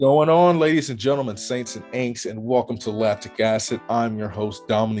Going on, ladies and gentlemen, saints and ain'ts, and welcome to Lactic Acid. I'm your host,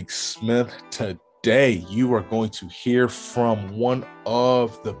 Dominic Smith. Today, you are going to hear from one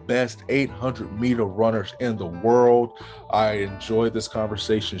of the best 800-meter runners in the world. I enjoyed this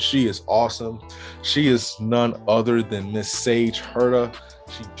conversation. She is awesome. She is none other than Miss Sage Herta.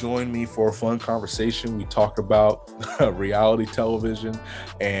 She joined me for a fun conversation. We talked about reality television,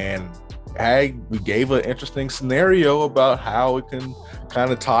 and we gave an interesting scenario about how it can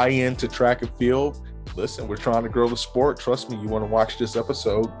kind of tie into track and field. Listen, we're trying to grow the sport. Trust me, you want to watch this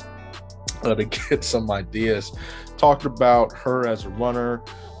episode to get some ideas. Talked about her as a runner,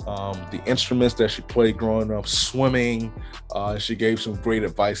 the instruments that she played growing up, swimming. She gave some great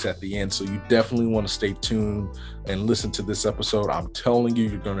advice at the end. So you definitely want to stay tuned and listen to this episode. I'm telling you,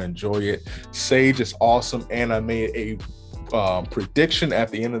 you're going to enjoy it. Sage is awesome. And I made a prediction at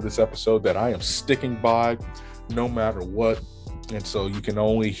the end of this episode that I am sticking by no matter what. And so you can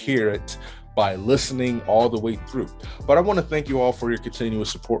only hear it by listening all the way through. But I want to thank you all for your continuous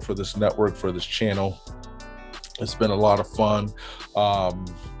support for this network, for this channel. It's been a lot of fun. On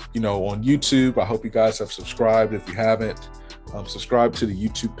YouTube, I hope you guys have subscribed. If you haven't, subscribe to the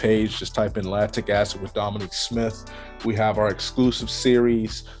YouTube page. Just type in Lactic Acid with Dominic Smith. We have our exclusive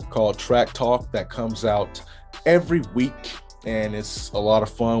series called Track Talk that comes out every week. And it's a lot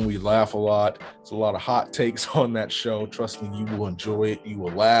of fun. We laugh a lot. It's a lot of hot takes on that show. Trust me, you will enjoy it. You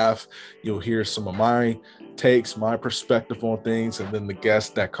will laugh. You'll hear some of my takes, my perspective on things. And then the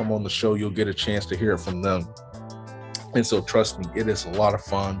guests that come on the show, you'll get a chance to hear it from them. And so trust me, it is a lot of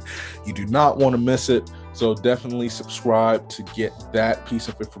fun. You do not want to miss it. So definitely subscribe to get that piece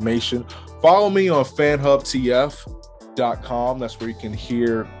of information. Follow me on FanHubTF.com. That's where you can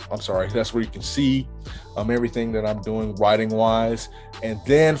that's where you can see everything that I'm doing writing wise. And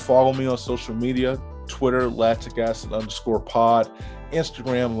then follow me on social media, Twitter, Lactic Acid _pod,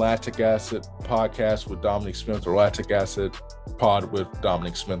 Instagram, Lactic Acid Podcast with Dominic Smith, or Lactic Acid Pod with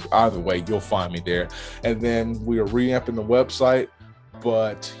Dominic Smith. Either way, you'll find me there. And then we are reamping the website,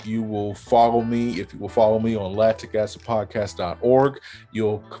 but you will follow me. If you will follow me on lacticacidpodcast.org,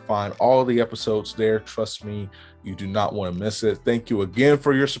 you'll find all the episodes there. Trust me, you do not want to miss it. Thank you again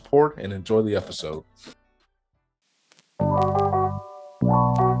for your support and enjoy the episode.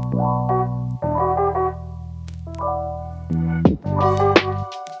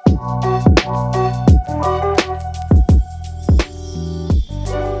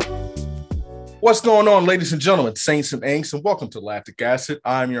 What's going on, ladies and gentlemen, saints and ain'ts, and welcome to Lactic Acid.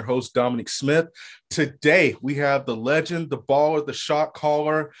 I'm your host, Dominic Smith. Today, we have the legend, the baller, the shot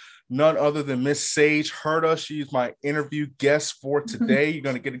caller, none other than Miss Sage Herta. She's my interview guest for today. You're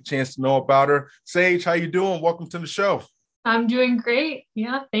going to get a chance to know about her. Sage, how you doing? Welcome to the show. I'm doing great.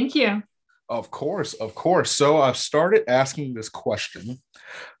 Yeah, thank you. Of course. So I've started asking this question,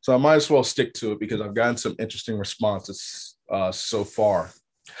 so I might as well stick to it because I've gotten some interesting responses so far.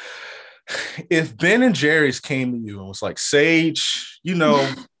 If Ben and Jerry's came to you and was like, Sage,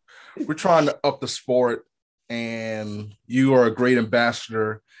 we're trying to up the sport and you are a great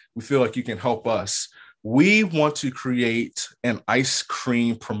ambassador. We feel like you can help us. We want to create an ice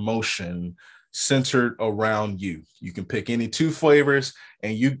cream promotion centered around you. You can pick any 2 flavors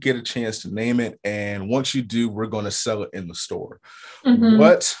and you get a chance to name it. And once you do, we're going to sell it in the store. Mm-hmm.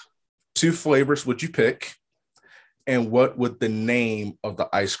 What 2 flavors would you pick? And what would the name of the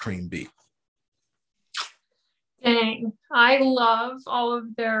ice cream be? Dang, I love all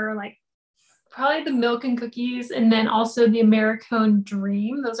of their, probably the milk and cookies, and then also the Americone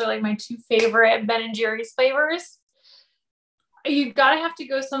Dream. Those are my 2 favorite Ben & Jerry's flavors. You gotta have to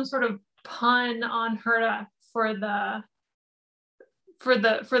go some sort of pun on Herta for the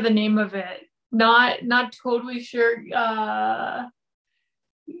name of it. Not totally sure. How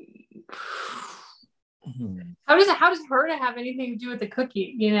does Herta have anything to do with the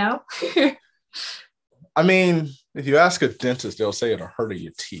cookie? I mean, if you ask a dentist, they'll say it'll hurt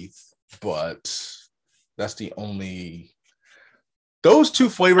your teeth, but that's the only. Those 2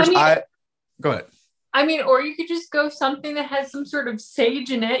 flavors. Go ahead. I mean, or you could just go something that has some sort of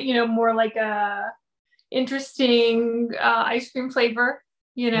sage in it. More like a interesting ice cream flavor.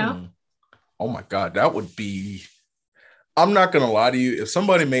 Oh my God, that would be. I'm not gonna lie to you. If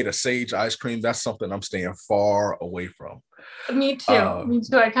somebody made a sage ice cream, that's something I'm staying far away from. Me too.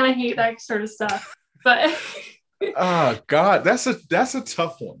 I kind of hate that sort of stuff. But God, that's a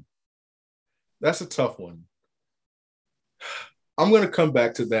tough one. That's a tough one. I'm going to come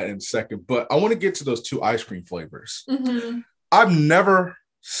back to that in a second, but I want to get to those 2 ice cream flavors. Mm-hmm. I've never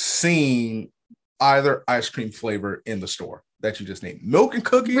seen either ice cream flavor in the store that you just named. Milk and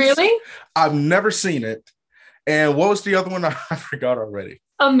cookies. Really? I've never seen it. And what was the other one? I forgot already.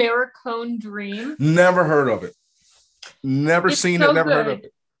 Americone Dream. Never heard of it. Never It's seen it, so never heard good. of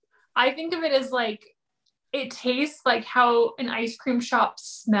it. I think of it as like it tastes like how an ice cream shop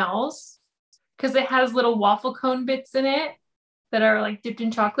smells because it has little waffle cone bits in it that are like dipped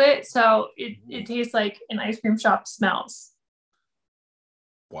in chocolate. So it tastes like an ice cream shop smells.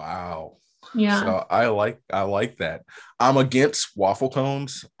 Wow. Yeah. So I like that. I'm against waffle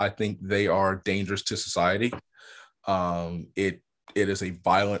cones. I think they are dangerous to society. It is a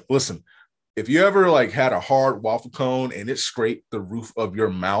violent listen. If you ever like had a hard waffle cone and it scraped the roof of your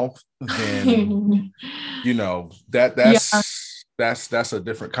mouth, then you know that Yeah. that's a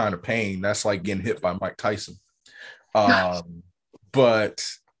different kind of pain. That's like getting hit by Mike Tyson. But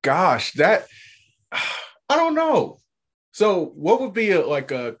gosh, that I don't know. So, what would be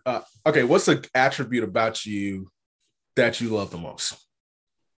okay? What's the attribute about you that you love the most?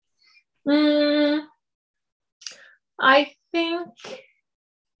 Mm, I think,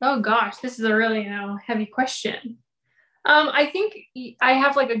 oh gosh, this is a really heavy question. I think I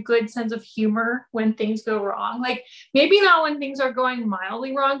have like a good sense of humor when things go wrong. Like maybe not when things are going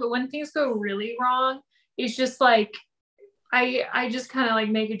mildly wrong, but when things go really wrong, it's just like I just kind of like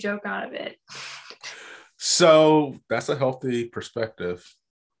make a joke out of it. So that's a healthy perspective.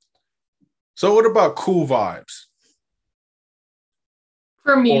 So, what about cool vibes?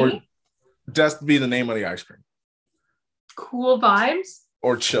 For Or me, just be the name of the ice cream? cool vibes.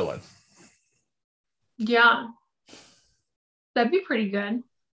 Or chilling? Yeah, that'd be pretty good.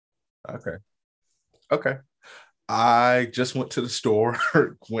 Okay. Okay. I just went to the store.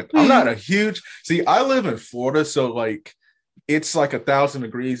 I'm not a huge see, I live in Florida, so like it's like 1,000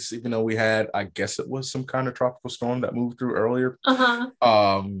 degrees, even though we had, I guess it was some kind of tropical storm that moved through earlier.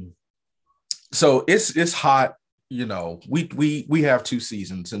 Uh-huh. So it's hot, we have two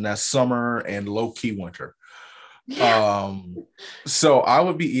seasons, and that's summer and low-key winter. So I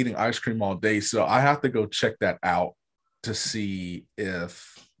would be eating ice cream all day. So I have to go check that out to see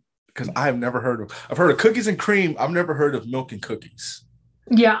if because I've heard of cookies and cream. I've never heard of milk and cookies.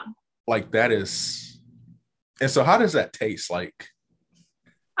 Yeah. Like that is, and so how does that taste like?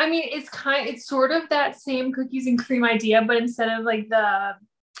 I mean, it's sort of that same cookies and cream idea, but instead of like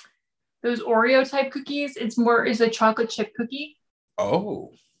those Oreo type cookies, it's a chocolate chip cookie. Oh,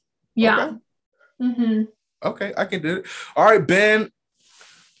 okay. Yeah. Mm-hmm. Okay, I can do it. All right, Ben,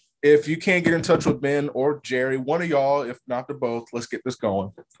 if you can't get in touch with Ben or Jerry, one of y'all, if not the both, let's get this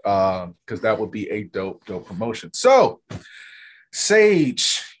going. Because that would be a dope promotion. So,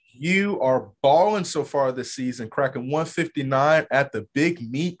 Sage, you are balling so far this season, cracking 159 at the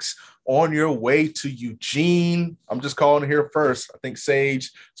Big Meeks on your way to Eugene. I'm just calling it here first. I think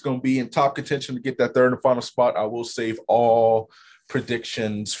Sage is going to be in top contention to get that third and final spot. I will save all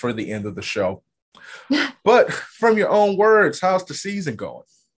predictions for the end of the show. But from your own words, how's the season going?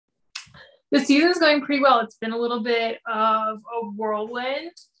 The season's going pretty well. It's been a little bit of a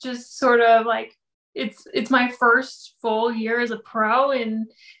whirlwind, just sort of like it's my first full year as a pro, and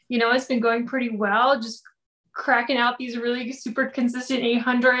it's been going pretty well. Just cracking out these really super consistent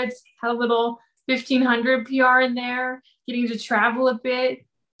 800s, had a little 1500 PR in there, getting to travel a bit,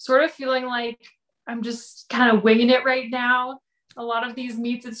 sort of feeling like I'm just kind of winging it right now. A lot of these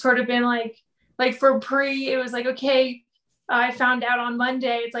meets, it's sort of been like for pre, it was like, okay, I found out on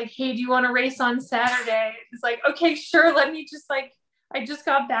Monday, it's like, hey, do you want to race on Saturday? It's like, okay, sure. Let me just I just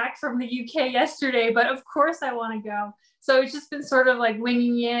got back from the UK yesterday, but of course I want to go. So it's just been sort of like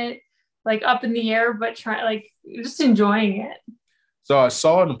winging it, like up in the air, but just enjoying it. So I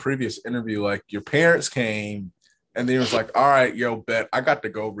saw in the previous interview, like your parents came and then it was like, all right, yo, bet I got to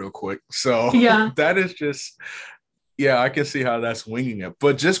go real quick. So Yeah. that is just, yeah, I can see how that's winging it.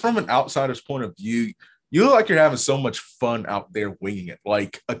 But just from an outsider's point of view, you look like you're having so much fun out there winging it,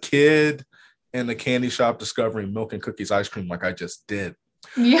 like a kid in the candy shop discovering milk and cookies ice cream, like I just did.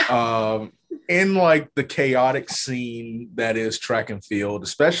 Yeah. In like the chaotic scene that is track and field,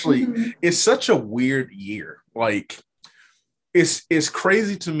 especially, it's such a weird year. Like it's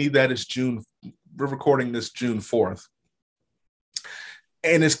crazy to me that it's June. We're recording this June 4th.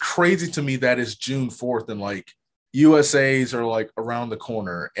 And it's crazy to me that it's June 4th and like USA's are like around the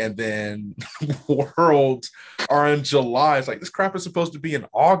corner and then worlds are in July. It's like this crap is supposed to be in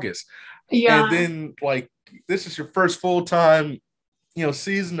August. Yeah. And then like this is your first full-time,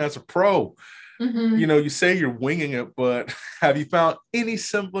 season as a pro. You say you're winging it, but have you found any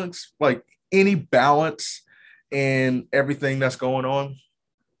semblance, like any balance in everything that's going on?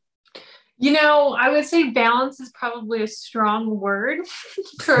 I would say balance is probably a strong word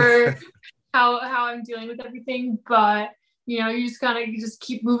for how I'm dealing with everything, but you just gotta just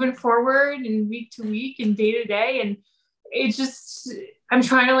keep moving forward and week to week and day to day, and it just I'm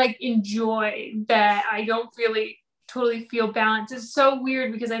trying to like enjoy that I don't really totally feel balanced. It's so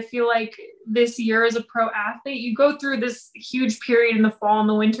weird because I feel like this year as a pro athlete, you go through this huge period in the fall and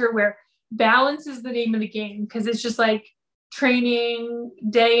the winter where balance is the name of the game, because it's just like training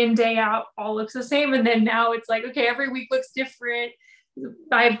day in, day out, all looks the same. And then now it's like, okay, every week looks different.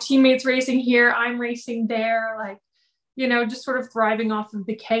 I have teammates racing here, I'm racing there, like, just sort of thriving off of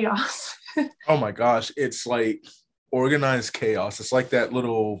the chaos. Oh my gosh, it's like organized chaos. It's like that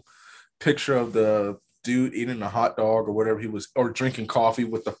little picture of the dude eating a hot dog or whatever he was, or drinking coffee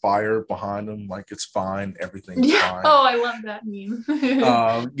with the fire behind him, like it's fine, everything's fine. Oh, I love that meme.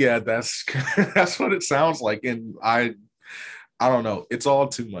 Yeah, that's that's what it sounds like. And I don't know, it's all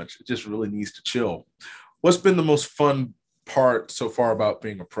too much. It just really needs to chill. What's been the most fun part so far about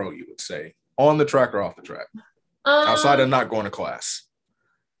being a pro, you would say, on the track or off the track, outside of not going to class?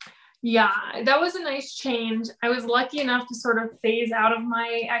 Yeah, that was a nice change. I was lucky enough to sort of phase out of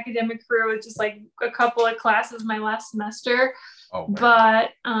my academic career with just like a couple of classes my last semester. Oh, but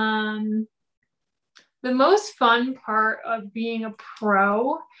the most fun part of being a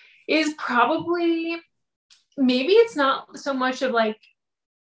pro is probably, maybe it's not so much of like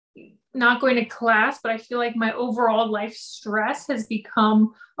not going to class, but I feel like my overall life stress has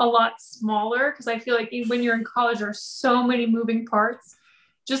become a lot smaller, because I feel like when you're in college, there are so many moving parts,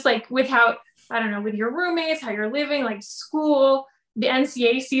 just like with how, I don't know, with your roommates, how you're living, like school, the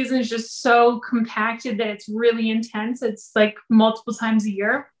NCAA season is just so compacted that it's really intense. It's like multiple times a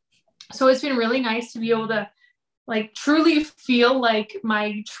year. So it's been really nice to be able to like truly feel like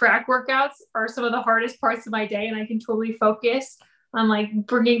my track workouts are some of the hardest parts of my day, and I can totally focus on like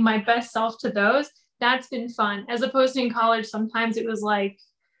bringing my best self to those. That's been fun, as opposed to in college. Sometimes it was like,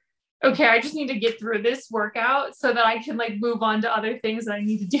 okay, I just need to get through this workout so that I can like move on to other things that I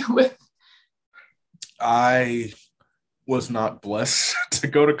need to deal with. I was not blessed to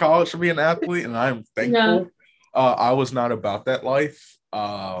go to college to be an athlete, and I'm thankful. Yeah. I was not about that life.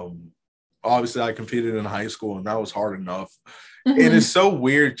 Obviously, I competed in high school, and that was hard enough. Mm-hmm. And it's so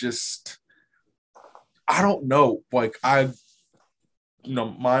weird. Just, I don't know. Like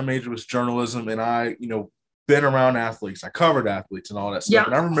my major was journalism, and I, been around athletes. I covered athletes and all that stuff. Yeah.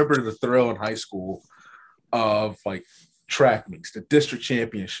 And I remember the thrill in high school of like track meets, the district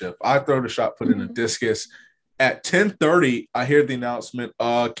championship. I throw the shot put in a discus. At 10:30, I hear the announcement,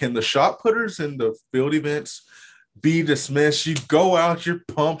 can the shot putters in the field events be dismissed? You go out, you're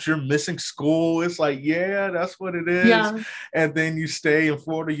pumped, you're missing school. It's like, yeah, that's what it is. Yeah. And then you stay in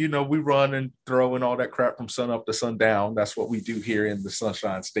Florida, we run and throw and all that crap from sun up to sundown. That's what we do here in the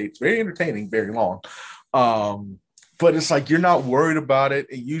Sunshine State. It's very entertaining, very long. But it's like, you're not worried about it.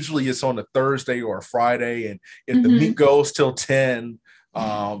 And usually it's on a Thursday or a Friday. And if the meet goes till 10,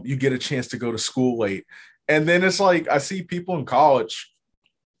 you get a chance to go to school late. And then it's like, I see people in college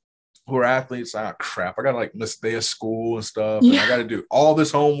who are athletes, crap, I got to like miss a day of school and stuff. Yeah. And I got to do all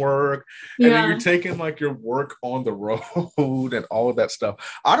this homework. Yeah. And then you're taking like your work on the road and all of that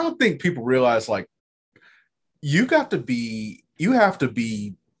stuff. I don't think people realize like you have to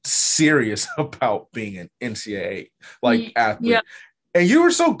be serious about being an NCAA like athlete. Yeah. And you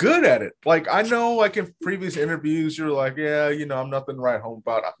were so good at it. Like, I know, like in previous interviews, you're like, yeah, I'm nothing to write home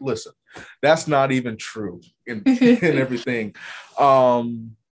about. Listen, that's not even true in everything.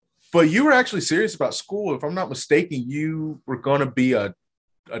 But you were actually serious about school. If I'm not mistaken, you were going to be a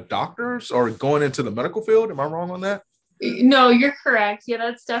doctor or going into the medical field. Am I wrong on that? No, you're correct. Yeah,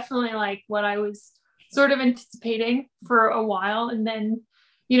 that's definitely like what I was sort of anticipating for a while. And then,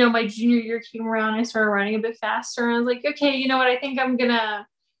 my junior year came around, I started running a bit faster, and I was like, okay, you know what? I think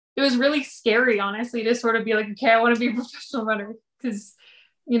it was really scary, honestly, to sort of be like, okay, I want to be a professional runner, because,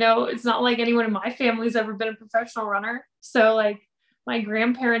 it's not like anyone in my family's ever been a professional runner. So like my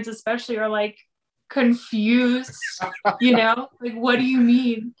grandparents especially are like confused, like, what do you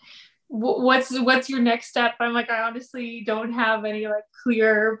mean? What's your next step? I'm like, I honestly don't have any like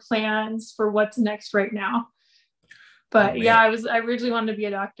clear plans for what's next right now. But yeah, I originally wanted to be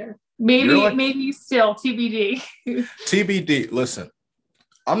a doctor. Maybe still TBD. TBD. Listen,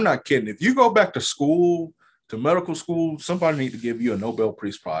 I'm not kidding. If you go back to school, to medical school, somebody need to give you a Nobel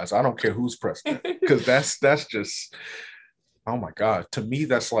Peace Prize. I don't care who's president, because that's just, oh my God. To me,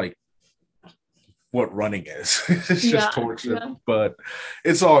 that's like what running is. It's just torture. Yeah. But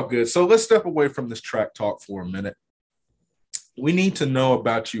it's all good. So let's step away from this track talk for a minute. We need to know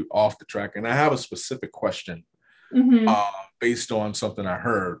about you off the track, and I have a specific question. Based on something I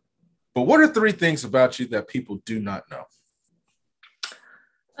heard. But what are 3 things about you that people do not know?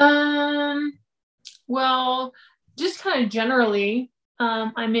 Well, just kind of generally,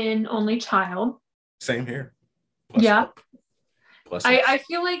 I'm an only child. Same here. Yeah. I, Blessings. I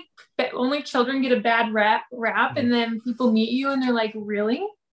feel like only children get a bad rap, and then people meet you and they're like, really?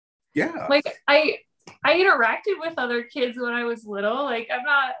 Yeah. Like I interacted with other kids when I was little. Like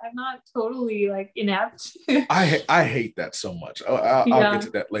I'm not totally like inept. I hate that so much. I'll get Yeah. to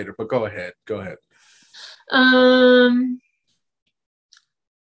that later, but go ahead. Go ahead. Um,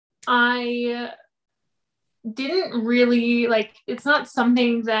 I didn't really like it's not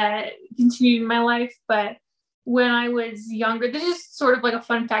something that continued in my life, but when I was younger, this is sort of like a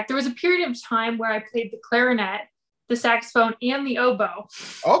fun fact. There was a period of time where I played the clarinet, the saxophone, and the oboe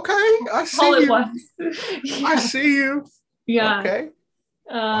Okay, I all see at you. once. I Yeah. see you. Yeah. Okay.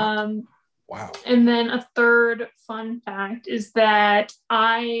 Wow. Um, Wow. and then a third fun fact is that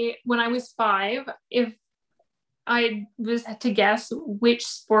when I was 5, if I was to guess which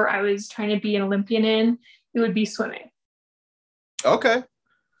sport I was trying to be an Olympian in, it would be swimming. Okay.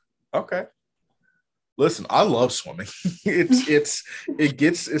 Okay. Listen, I love swimming.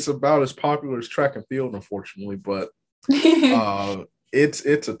 It's about as popular as track and field, unfortunately, but uh it's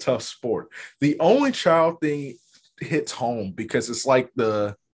a tough sport. The only child thing hits home because it's like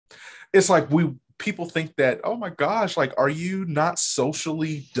we people think that, oh my gosh, like, are you not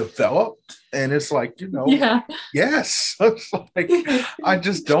socially developed? And it's like, Yeah. yes. It's like I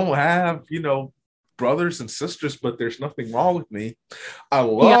just don't have, brothers and sisters, but there's nothing wrong with me. I Yeah.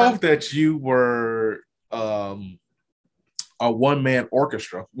 love that you were um a one woman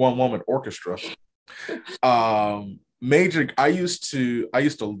orchestra. Major I used to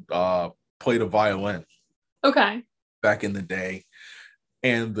play the violin Okay. back in the day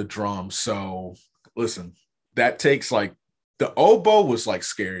and the drums. So listen, that takes like the oboe was like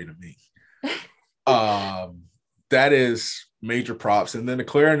scary to me. Um, that is major props. And then the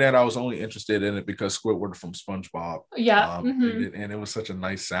clarinet, I was only interested in it because Squidward from SpongeBob Yeah. played it, and it was such a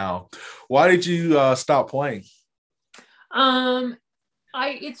nice sound. Why did you stop playing? Um, I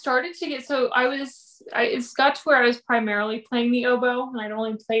it started to get so it got to where I was primarily playing the oboe and I'd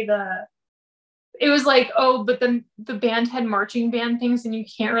only play the it was like, oh, but then the band had marching band things and you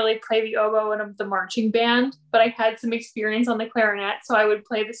can't really play the oboe in the marching band. But I had some experience on the clarinet, so I would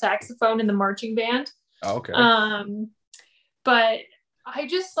play the saxophone in the marching band. Okay. Um, but I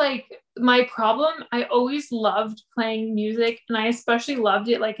just like my problem, I always loved playing music and I especially loved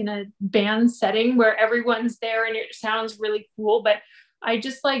it like in a band setting where everyone's there and it sounds really cool, but I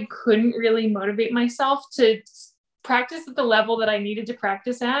just like couldn't really motivate myself to practice at the level that I needed to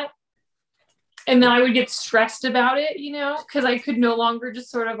practice at. And then I would get stressed about it, because I could no longer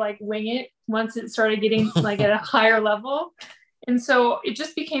just sort of like wing it once it started getting like at a higher level. And so it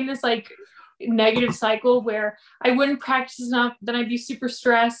just became this like negative cycle where I wouldn't practice enough, then I'd be super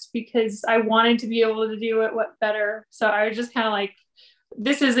stressed because I wanted to be able to do it better. So I was just kind of like,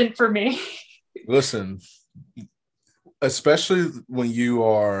 this isn't for me. Listen, especially when you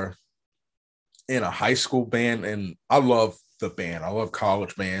are in a high school band, and I love the band. I love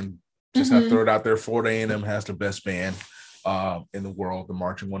college band. Just have to throw it out there. Florida A&M has the best band in the world, the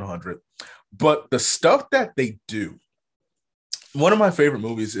Marching 100. But the stuff that they do, one of my favorite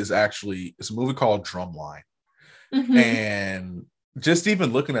movies is a movie called Drumline. And just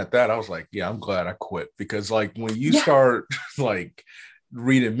even looking at that, I was like, yeah, I'm glad I quit, because like when you start like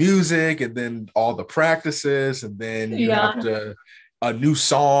reading music and then all the practices and then you have to a new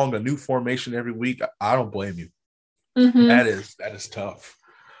song, a new formation every week, I don't blame you. That is tough.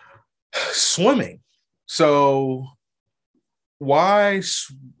 Swimming. So why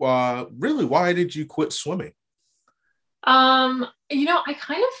did you quit swimming? I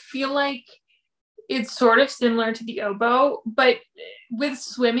kind of feel like it's sort of similar to the oboe, but with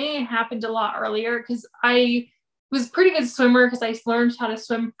swimming, it happened a lot earlier because I was a pretty good swimmer because I learned how to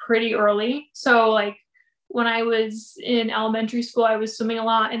swim pretty early. So like when I was in elementary school, I was swimming a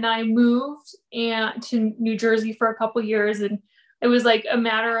lot, and then I moved to New Jersey for a couple years, and it was like a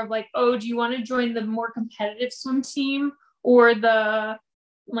matter of like, oh, do you want to join the more competitive swim team or the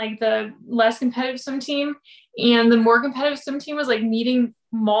less competitive swim team? And the more competitive swim team was like needing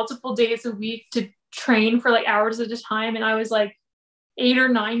multiple days a week to train for like hours at a time, and I was like 8 or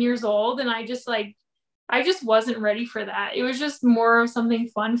 9 years old, and I just wasn't ready for that. It was just more of something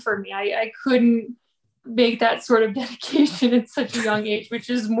fun for me. I couldn't make that sort of dedication at such a young age, which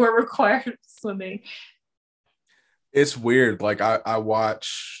is more required of swimming. It's weird. Like I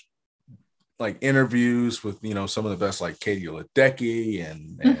watch like interviews with some of the best, like Katie Ledecky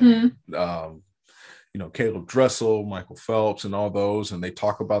and Caleb Dressel, Michael Phelps, and all those, and they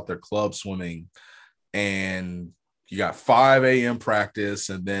talk about their club swimming, and you got 5 a.m. practice,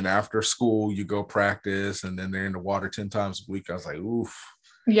 and then after school you go practice, and then they're in the water 10 times a week. I was like, oof,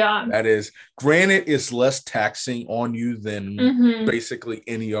 Yeah. That is, granted, it's less taxing on you than Mm-hmm. basically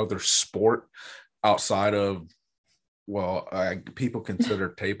any other sport outside of, well, people consider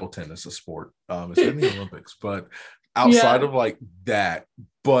table tennis a sport. It's in the Olympics, but outside Yeah. of like that,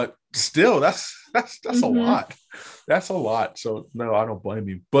 but still, that's a Mm-hmm. lot. That's a lot. So no, I don't blame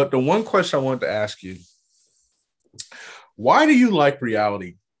you. But the one question I wanted to ask you: why do you like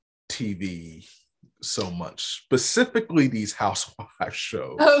reality TV so much, specifically these housewife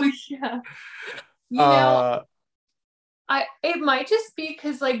shows? Oh yeah. You know, Uh, it might just be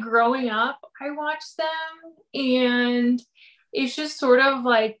because like growing up, I watched them and it's just sort of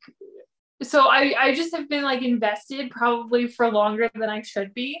like so I just have been like invested probably for longer than I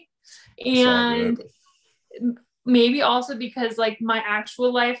should be. it's all good. And maybe also because like my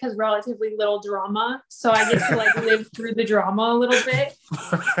actual life has relatively little drama. So I get to like live through the drama a little bit.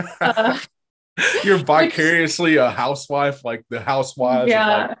 Uh, You're which vicariously a housewife, like the housewives of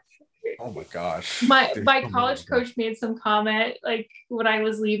like, yeah. oh my gosh, my there's my so many college of them. coach made some comment like when I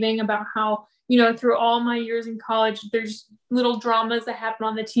was leaving about how, you know, through all my years in college there's little dramas that happen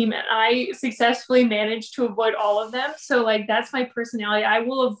on the team and I successfully managed to avoid all of them. So like that's my personality. I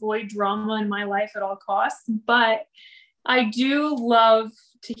will avoid drama in my life at all costs, but I do love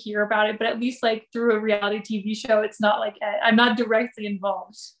to hear about it, but at least like through a reality TV show it's not like I'm not directly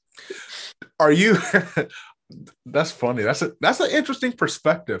involved. Are you? That's funny. That's an interesting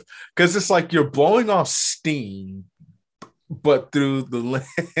perspective because it's like you're blowing off steam, but through the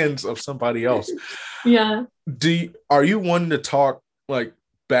lens of somebody else. Yeah. Are you wanting to talk like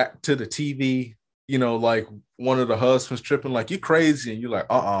back to the TV? You know, like one of the husbands tripping, like you crazy, and you're like,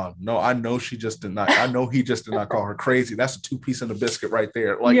 no, I know she just did not. I know he just did not call her crazy. That's a 2 piece in the biscuit right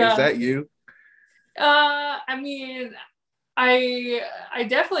there. Like, is Yeah. that you? I mean, I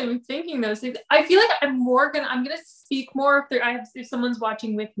definitely am thinking those things. I feel like I'm gonna speak more if someone's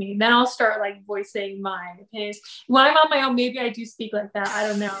watching with me, then I'll start like voicing my opinions. When I'm on my own, maybe I do speak like that. I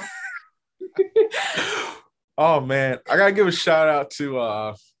don't know. Oh man, I gotta give a shout out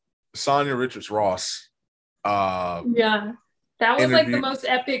to Sonia Richards Ross. Yeah. That was like the Interview most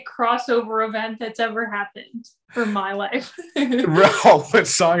epic crossover event that's ever happened for my life. with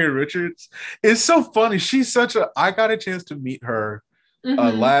Sonya Richards. It's so funny. I got a chance to meet her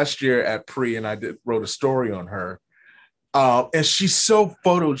Mm-hmm. last year at Pre, and wrote a story on her. And she's so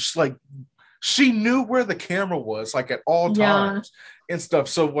just like she knew where the camera was, like at all Yeah. times and stuff.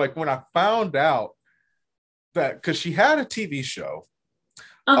 So like when I found out that because she had a TV show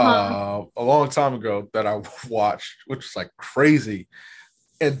Uh-huh. a long time ago that I watched, which was like crazy.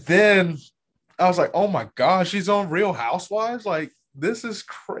 And then I was like, oh my gosh, she's on Real Housewives. Like, this is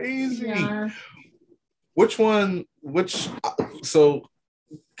crazy. Yeah. Which one, so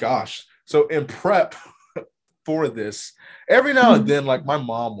gosh. So in prep for this, every now and Mhm. then, like my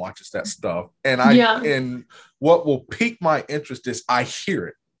mom watches that stuff. Yeah. And what will pique my interest is I hear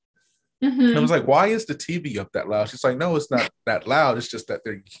it. And I was Mm-hmm. like, why is the TV up that loud? She's like, no, it's not that loud. It's just that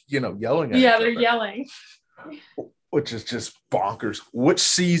they're, yelling at Yeah, each they're other, yelling. which is just bonkers. Which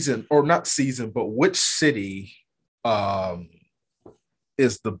season, or not season, but which city um,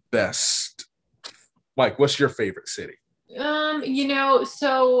 is the best? Like, what's your favorite city?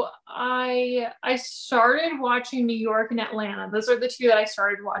 So I started watching New York and Atlanta. Those are the two that I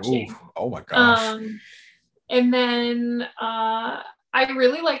started Ooh, watching. oh my gosh. Um, and then I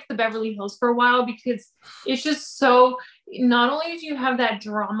really liked the Beverly Hills for a while because it's just so not only do you have that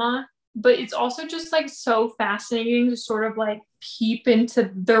drama, but it's also just like so fascinating to sort of like peep into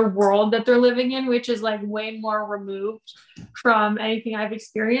their world that they're living in, which is like way more removed from anything I've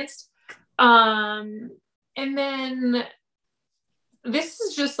experienced. And then this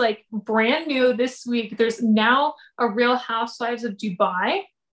is just like brand new this week. There's now a Real Housewives of Dubai.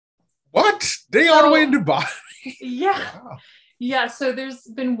 What? They all the way So in Dubai? yeah, Wow. yeah. So there's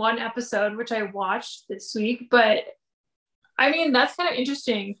been one episode which I watched this week, but I mean that's kind of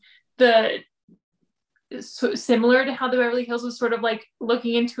interesting. The similar to how the Beverly Hills was sort of like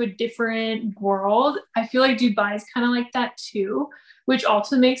looking into a different world. I feel like Dubai is kind of like that too, which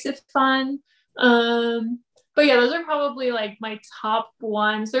also makes it fun. Um, but yeah, those are probably like my top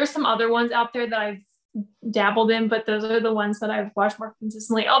ones. There's some other ones out there that I've dabbled in, but those are the ones that I've watched more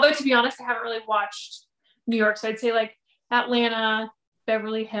consistently. Although to be honest, I haven't really watched New York, so I'd say like Atlanta,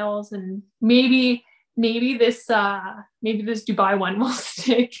 Beverly Hills, and maybe this Dubai one will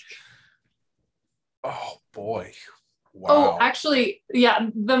stick. Oh boy. Oh, Wow. actually, yeah,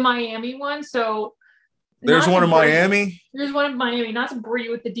 the Miami one. So There's not to one in bore you, Miami. there's one in Miami. Not to bore you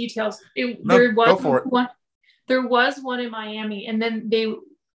with the details. No, go for it. There was one in Miami, and then they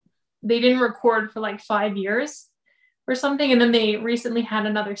didn't record for like 5 years or something. And then they recently had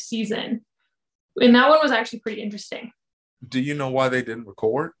another season. And that one was actually pretty interesting. Do you know why they didn't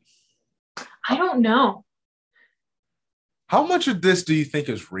record? I don't know. How much of this do you think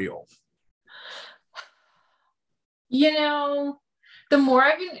is real? You know, the more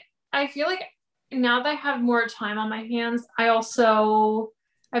I feel like now that I have more time on my hands,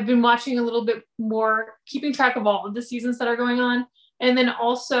 I've been watching a little bit more, keeping track of all of the seasons that are going on. And then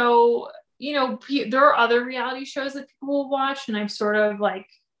also, there are other reality shows that people will watch, and I've sort of like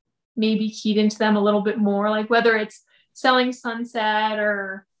maybe keyed into them a little bit more, like whether it's Selling Sunset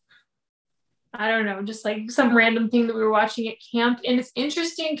or I don't know, just like some random thing that we were watching at camp. And it's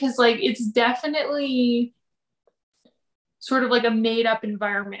interesting because like it's definitely sort of like a made up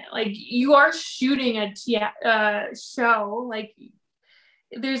environment. Like you are shooting a show, like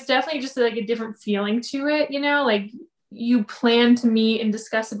there's definitely just like a different feeling to it, like you plan to meet and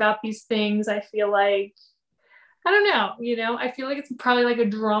discuss about these things. I feel like, I don't know, I feel like it's probably like a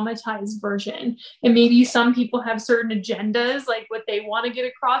dramatized version. And maybe some people have certain agendas, like what they want to get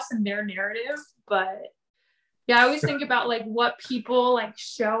across in their narrative. But yeah, I always think about like what people like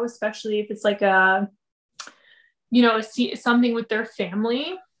show, especially if it's like something with their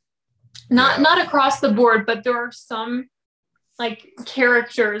family. Not across the board, but there are some like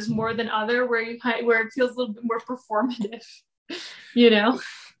characters more than other where it feels a little bit more performative,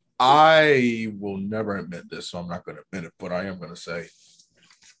 I will never admit this, so I'm not going to admit it, but I am going to say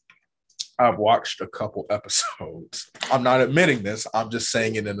I've watched a couple episodes. I'm not admitting this. I'm just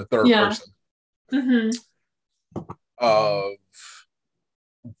saying it in the third person. Mm-hmm.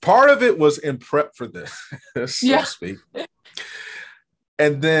 Part of it was in prep for this, so to speak.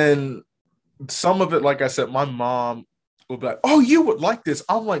 And then some of it, like I said, my mom would be like, "Oh, you would like this."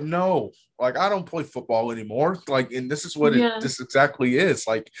 I'm like, "No, like I don't play football anymore." Like, and this is what this exactly is.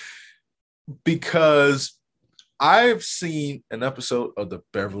 Like, because I've seen an episode of the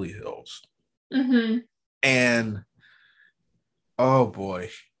Beverly Hills, and oh boy,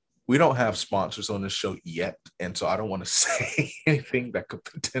 we don't have sponsors on this show yet, and so I don't want to say anything that could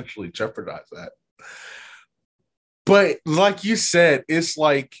potentially jeopardize that. But like you said, it's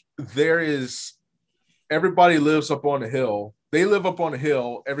like everybody lives up on the hill. They live up on the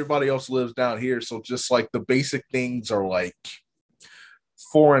hill. Everybody else lives down here. So just like the basic things are like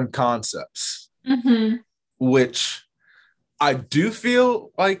foreign concepts, which I do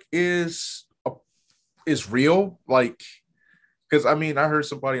feel like is real. Like, because I mean, I heard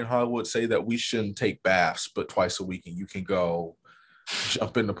somebody in Hollywood say that we shouldn't take baths, but twice a week, and you can go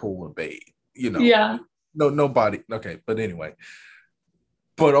jump in the pool and bathe. Yeah. No, nobody. Okay, but anyway.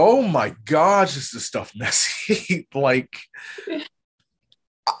 But oh my gosh, is this stuff messy? Like,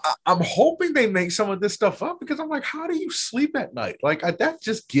 I'm hoping they make some of this stuff up because I'm like, how do you sleep at night? Like, that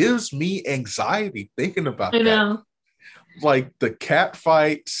just gives me anxiety thinking about that. I know. Like the cat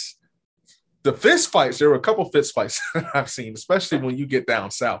fights, the fist fights. There were a couple fist fights that I've seen, especially when you get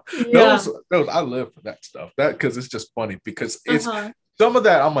down south. Yeah. Those I live for that stuff. That because it's just funny because it's some of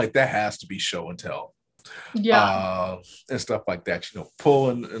that. I'm like, that has to be show and tell. Yeah. And stuff like that,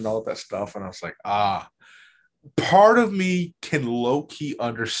 pulling and all that stuff. And I was like, part of me can low-key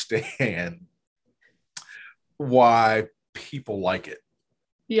understand why people like it.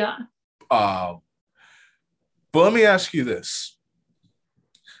 Yeah. But let me ask you this.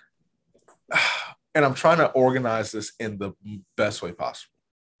 And I'm trying to organize this in the best way possible.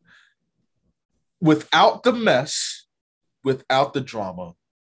 Without the mess, without the drama,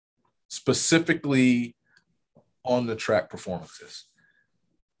 specifically on the track performances,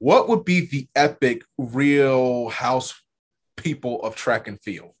 what would be the epic Real House people of track and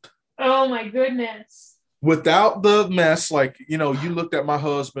field? Oh my goodness. Without the mess, like, you looked at my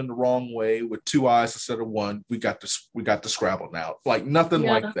husband the wrong way with two eyes instead of one. We got the Scrabble now. Like nothing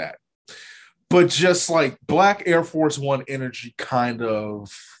like that. But just like Black Air Force One energy kind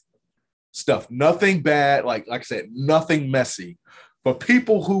of stuff. Nothing bad. Like I said, nothing messy. But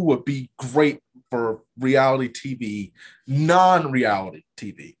people who would be great for reality TV, non-reality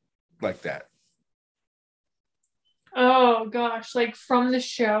TV, like that. Oh gosh, like from the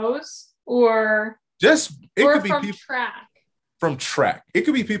shows or just it or could be from people track. From track. It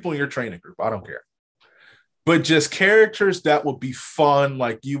could be people in your training group. I don't care. But just characters that would be fun,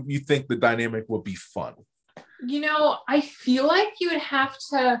 like you think the dynamic would be fun. I feel like you would have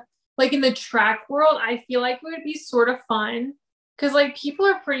to, like in the track world, I feel like it would be sort of fun. Because like people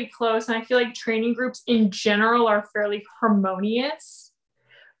are pretty close, and I feel like training groups in general are fairly harmonious.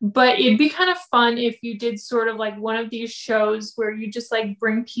 But it'd be kind of fun if you did sort of like one of these shows where you just like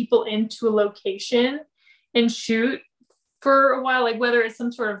bring people into a location and shoot for a while, like whether it's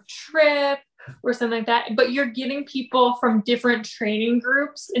some sort of trip or something like that. But you're getting people from different training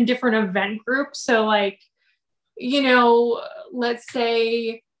groups and different event groups. So like, let's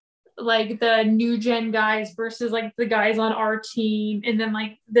say like the new gen guys versus like the guys on our team, and then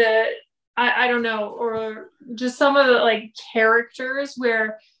like I don't know, or just some of the like characters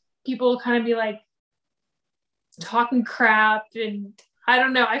where people kind of be like talking crap, and I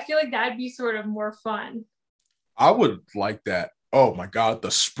don't know. I feel like that'd be sort of more fun. I would like that. Oh my God,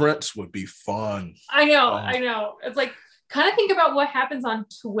 the sprints would be fun. I know. It's like kind of think about what happens on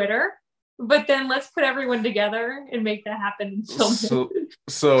Twitter, but then let's put everyone together and make that happen.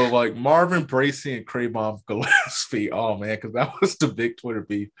 So like Marvin Bracey and Craybomb Gillespie. Oh man, because that was the big Twitter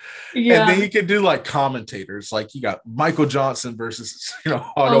beef. Yeah. And then you can do like commentators, like you got Michael Johnson versus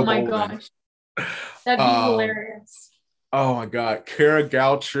Otto Oh my Bolden. gosh, that'd be hilarious. Oh my God, Kara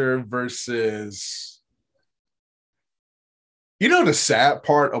Goucher versus. The sad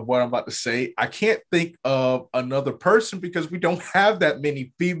part of what I'm about to say, I can't think of another person because we don't have that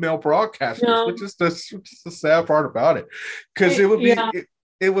many female broadcasters, which is the sad part about it. Because it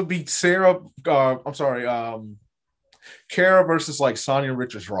would be Sarah. I'm sorry, Kara versus like Sonya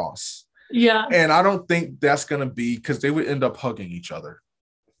Richards Ross. Yeah, and I don't think that's gonna be because they would end up hugging each other.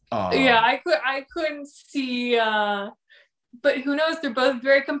 I couldn't see. But who knows? They're both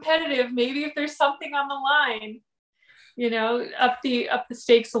very competitive. Maybe if there's something on the line. Up the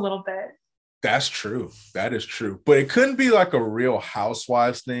stakes a little bit. That's true. That is true. But it couldn't be like a Real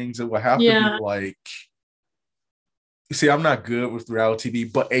Housewives things. It would have to be like, you see, I'm not good with reality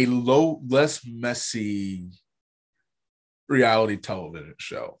TV, but a less messy reality television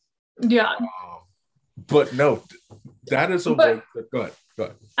show. Yeah. But no, that is a way. Go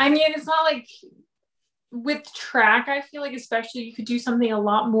ahead. I mean, it's not like with track, I feel like especially you could do something a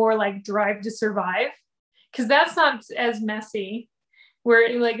lot more like Drive to Survive. Because that's not as messy,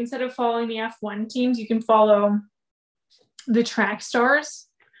 where like instead of following the F1 teams, you can follow the track stars,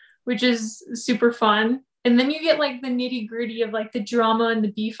 which is super fun. And then you get like the nitty gritty of like the drama and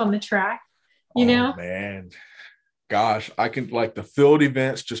the beef on the track, you know? Man, gosh, I can like the field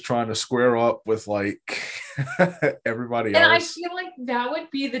events just trying to square up with like everybody else. And I feel like that would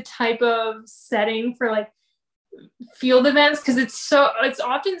be the type of setting for like field events because it's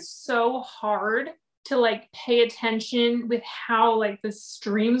often so hard to like pay attention with how like the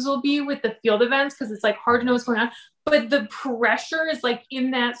streams will be with the field events because it's like hard to know what's going on, but the pressure is like in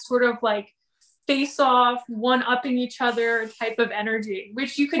that sort of like face off, one upping each other type of energy,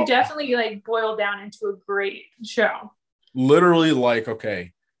 which you could definitely like boil down into a great show. Literally, like,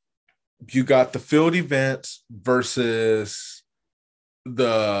 okay, you got the field events versus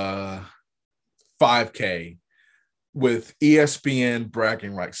the 5K with ESPN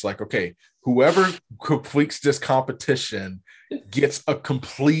bragging rights. Like, okay, whoever completes this competition gets a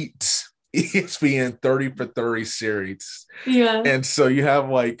complete ESPN 30 for 30 series. Yeah. And so you have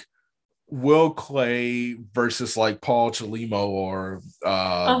like Will Clay versus like Paul Chalimo or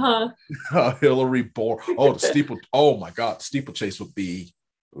Hillary Bor. Oh, the steeple. Oh my God. Steeplechase would be,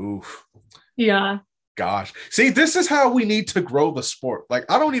 oof. Yeah. Gosh. See, this is how we need to grow the sport. Like,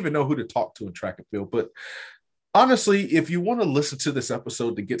 I don't even know who to talk to in track and field, but honestly, if you want to listen to this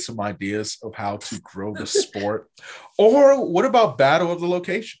episode to get some ideas of how to grow the sport, or what about Battle of the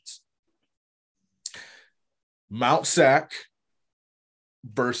Locations? Mount Sac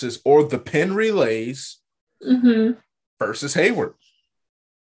versus, or the Penn Relays versus Hayward.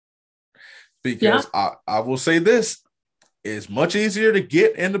 Because I will say this, it's much easier to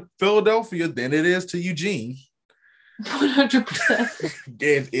get into Philadelphia than it is to Eugene. 100%.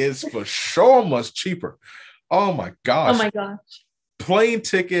 It is for sure much cheaper. Oh my gosh. Oh my gosh. Plane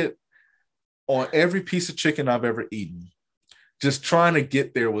ticket on every piece of chicken I've ever eaten. Just trying to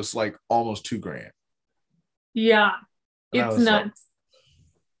get there was like almost $2,000. Yeah. It's nuts.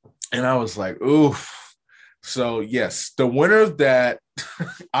 And I was like, oof. So yes, the winner of that,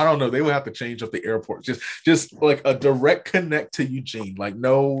 I don't know, they would have to change up the airport. Just like a direct connect to Eugene, like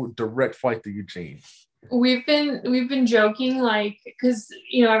no direct flight to Eugene. We've been joking, like, because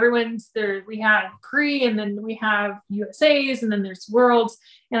everyone's there. We have pre, and then we have USA's, and then there's worlds.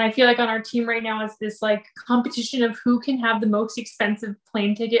 And I feel like on our team right now is this like competition of who can have the most expensive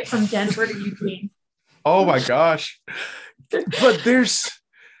plane ticket from Denver to Eugene. Oh my gosh! But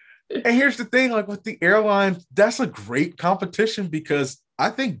and here's the thing, like with the airline, that's a great competition because I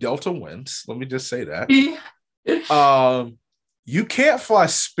think Delta wins. Let me just say that. You can't fly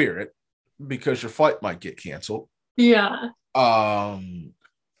Spirit because your flight might get canceled. Yeah.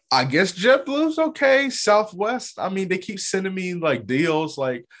 I guess JetBlue's okay. Southwest, I mean, they keep sending me like deals.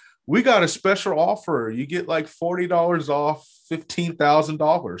 Like, we got a special offer. You get like $40 off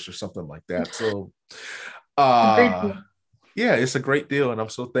 $15,000 or something like that. So, Great uh, deal. yeah, it's a great deal, and I'm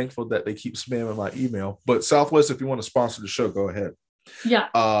so thankful that they keep spamming my email. But Southwest, if you want to sponsor the show, go ahead. Yeah.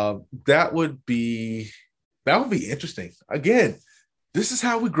 Uh, that would be interesting. Again, this is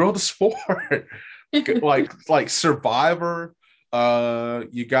how we grow the sport. like Survivor.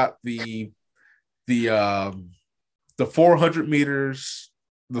 You got the 400 meters,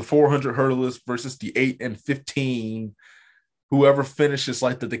 the 400 hurdlers versus the 8 and 15. Whoever finishes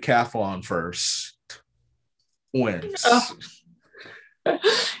like the decathlon first wins. Oh.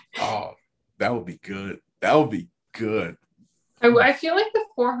 Oh, that would be good. That would be good. I feel like the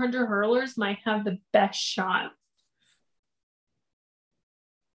 400 hurlers might have the best shot.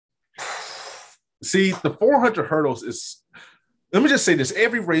 See, the 400 hurdles is, let me just say this.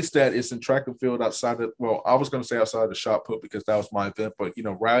 Every race that is in track and field outside of, well, I was going to say outside of the shot put because that was my event, but, you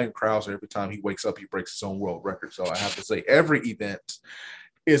know, Ryan Krauser, every time he wakes up, he breaks his own world record. So I have to say every event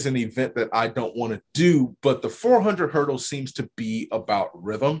is an event that I don't want to do, but the 400 hurdles seems to be about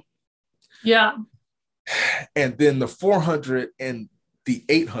rhythm. Yeah. And then the 400 and the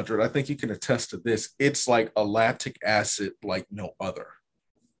 800, I think you can attest to this. It's like a lactic acid like no other.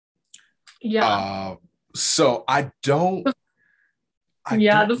 Yeah. So I don't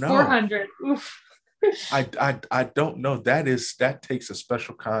the know. 400. Oof. I don't know. That takes a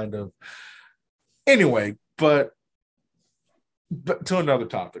special kind of, anyway, but to another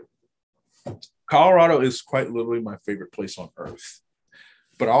topic. Colorado is quite literally my favorite place on earth.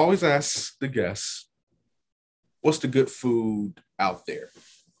 But I always ask the guests, what's the good food out there?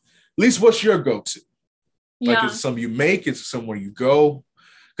 At least what's your go-to? Like, is it something you make? Is it somewhere you go?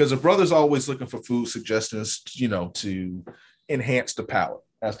 Because a brother's always looking for food suggestions, you know, to enhance the palate,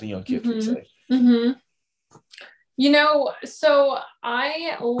 as the young kids would say. Mm-hmm. You know, so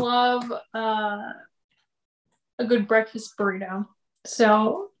I love a good breakfast burrito.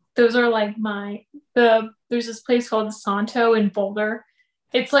 So those are like there's this place called the Santo in Boulder.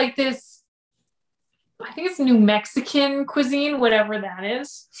 It's like this, I think it's New Mexican cuisine, whatever that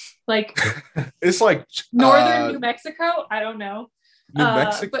is. Like it's like northern New Mexico. I don't know. New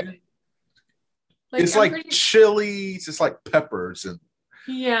Mexican. But it's like chilies. It's like peppers and.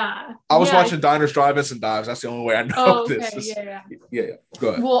 Yeah. I was watching Diners, Drive-Ins, and Dives. That's the only way I know this. Yeah. Go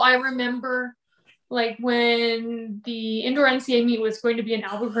ahead. Well, I remember like when the indoor NCAA meet was going to be in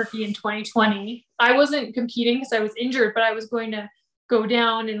Albuquerque in 2020. I wasn't competing because I was injured, but I was going to go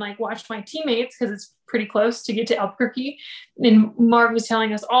down and like watch my teammates because it's pretty close to get to Albuquerque. And Marv was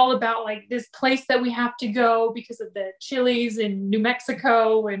telling us all about like this place that we have to go because of the chilies in New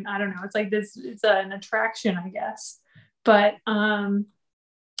Mexico. And I don't know, it's like this, it's an attraction, I guess. But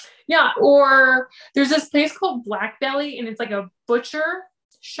yeah, or there's this place called Black Belly and it's like a butcher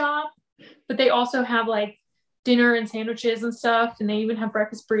shop, but they also have like dinner and sandwiches and stuff, and they even have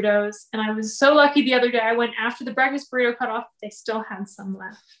breakfast burritos. And I was so lucky the other day, I went after the breakfast burrito cut off, they still had some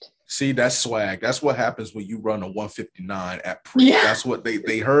left. See, that's swag. That's what happens when you run a 159 at pre. Yeah. That's what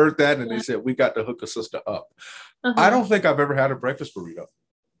they heard that and they said, we got to hook a sister up. I don't think I've ever had a breakfast burrito.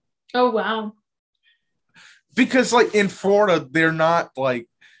 Oh, wow. Because like in Florida, they're not like,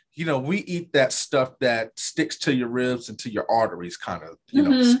 you know, we eat that stuff that sticks to your ribs and to your arteries kind of, you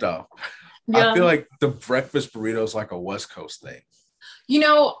know, stuff. Yeah. I feel like the breakfast burrito is like a West Coast thing. You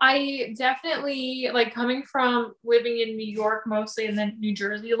know, I definitely, like coming from living in New York mostly and then New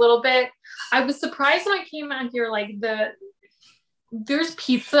Jersey a little bit, I was surprised when I came out here, like there's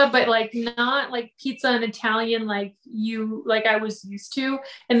pizza, but like not like pizza and Italian like I was used to.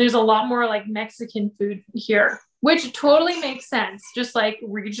 And there's a lot more like Mexican food here, which totally makes sense, just like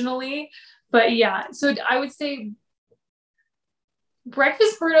regionally. But yeah, so I would say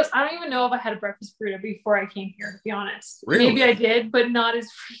breakfast burritos, I don't even know if I had a breakfast burrito before I came here, to be honest. Really? Maybe I did, but not as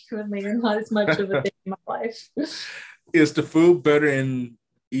frequently or not as much of a thing in my life. Is the food better in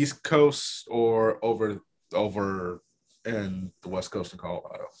East Coast or over in the West Coast of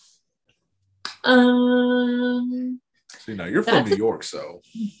Colorado? So, you know, you're from New York, so.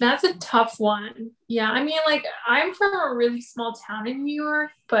 That's a tough one. Yeah, I mean, like, I'm from a really small town in New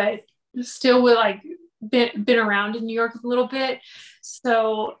York, but still with, like, been around in New York a little bit.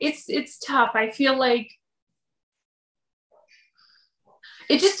 So it's tough. I feel like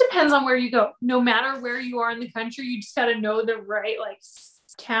it just depends on where you go. No matter where you are in the country, you just got to know the right, like,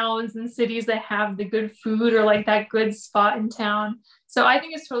 towns and cities that have the good food or, like, that good spot in town. So I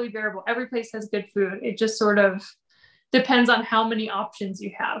think it's totally variable. Every place has good food. It just sort of depends on how many options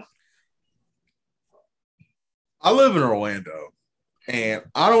you have. I live in Orlando, and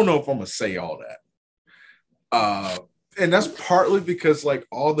I don't know if I'm going to say all that. And that's partly because like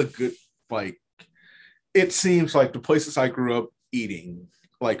all the good, like it seems like the places I grew up eating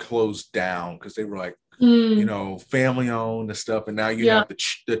like closed down because they were like, Mm, family owned and stuff. And now you yeah. have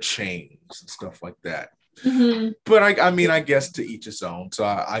the chains and stuff like that. Hmm. But I mean, I guess to each his own. So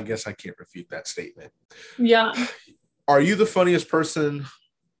I guess I can't refute that statement. Yeah. Are you the funniest person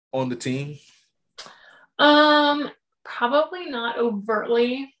on the team? Um, Probably not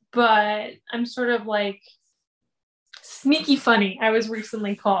overtly, but I'm sort of like sneaky funny, I was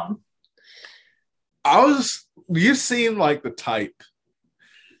recently called. You seem like the type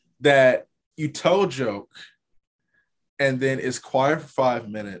that you tell a joke and then it's quiet for 5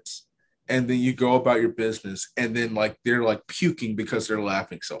 minutes and then you go about your business and then like they're like puking because they're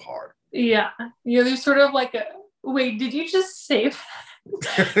laughing so hard. Yeah. Yeah, there's sort of like a wait, did you just say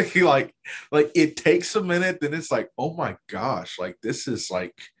like it takes a minute, then it's like, oh my gosh, like this is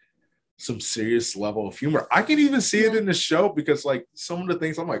like some serious level of humor. I can even see it yeah. in the show because like some of the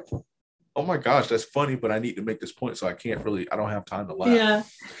things I'm like, oh my gosh, that's funny, but I need to make this point, so I don't have time to laugh. Yeah.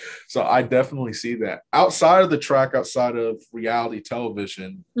 So I definitely see that. Outside of the track, outside of reality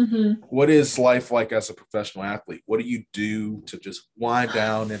television, Mm-hmm. what is life like as a professional athlete? What do you do to just wind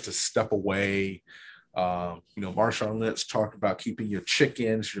down and to step away? Marshawn Lynch talked about keeping your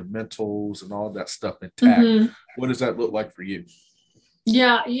chickens, your mentals, and all that stuff intact. Mm-hmm. What does that look like for you?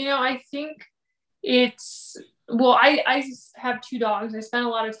 Yeah, I think it's well, I have two dogs. I spend a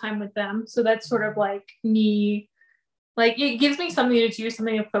lot of time with them, so that's sort of like me. Like it gives me something to do,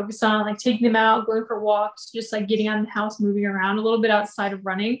 something to focus on, like taking them out, going for walks, just like getting out of the house, moving around a little bit outside of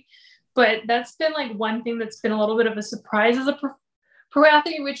running. But that's been like one thing that's been a little bit of a surprise as a pro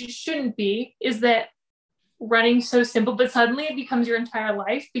athlete, which it shouldn't be, is that running so simple, but suddenly it becomes your entire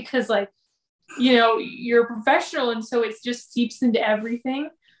life because like you're a professional and so it just seeps into everything.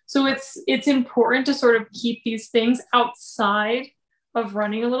 So it's important to sort of keep these things outside of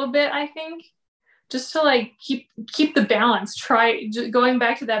running a little bit, I think, just to like keep the balance, try going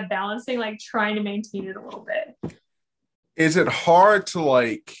back to that balancing, like trying to maintain it a little bit. Is it hard to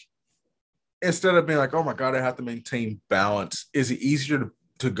like, instead of being like, oh my God, I have to maintain balance, is it easier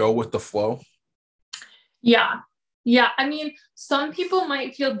to go with the flow? Yeah. Yeah, I mean, some people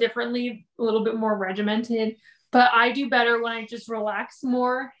might feel differently, a little bit more regimented, but I do better when I just relax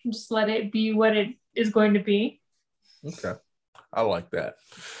more and just let it be what it is going to be. Okay. I like that.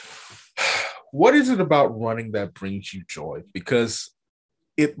 What is it about running that brings you joy? Because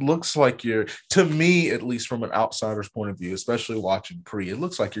it looks like to me, at least from an outsider's point of view, especially watching pre, it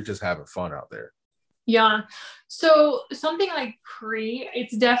looks like you're just having fun out there. Yeah. So something like pre,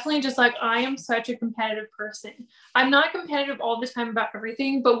 it's definitely just like I am such a competitive person. I'm not competitive all the time about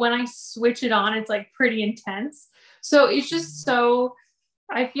everything, but when I switch it on, it's like pretty intense. So it's just so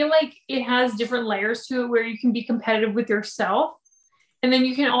I feel like it has different layers to it where you can be competitive with yourself. And then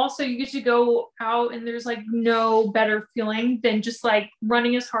you get to go out and there's like no better feeling than just like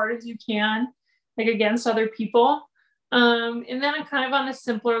running as hard as you can, like against other people. And then I'm kind of on a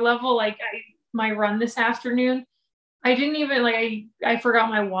simpler level, like my run this afternoon, I didn't even like I forgot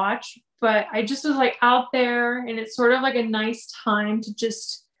my watch, but I just was like out there and it's sort of like a nice time to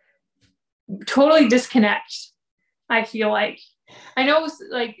just totally disconnect. I feel like I know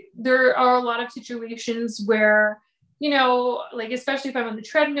like there are a lot of situations where, like especially if I'm on the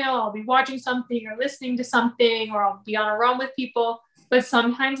treadmill, I'll be watching something or listening to something or I'll be on a run with people. But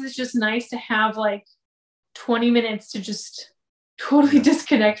sometimes it's just nice to have like 20 minutes to just totally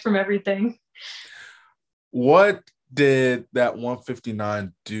disconnect from everything. What did that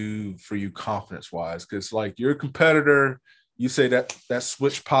 159 do for you confidence wise? Because like you're a competitor, you say that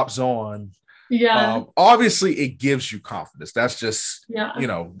switch pops on. Yeah. Obviously, it gives you confidence. That's just Yeah.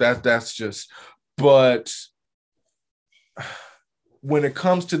 that's just. But when it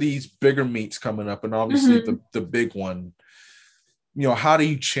comes to these bigger meets coming up, and obviously Mm-hmm. the big one, how do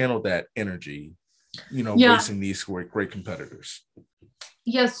you channel that energy? Yeah. Racing these great competitors.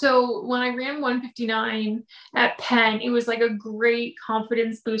 Yeah, so when I ran 159 at Penn, it was like a great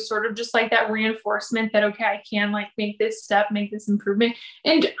confidence boost, sort of just like that reinforcement that okay, I can like make this step, make this improvement.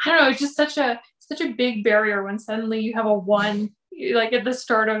 And I don't know, it's just such a big barrier when suddenly you have a one like at the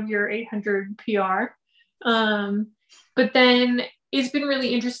start of your 800 PR. But then it's been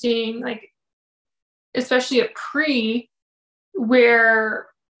really interesting, like especially at pre, where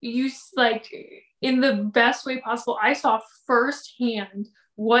you like in the best way possible. I saw firsthand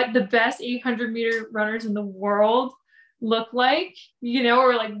what the best 800-meter runners in the world look like,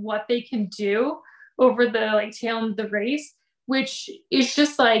 or like what they can do over the like tail end of the race, which is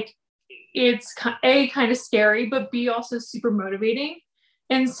just like it's A, kind of scary, but B, also super motivating.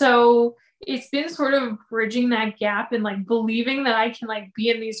 And so it's been sort of bridging that gap and like believing that I can like be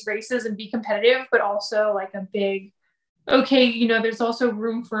in these races and be competitive, but also like a big, okay, there's also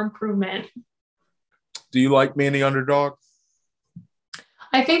room for improvement. Do you like being the underdog?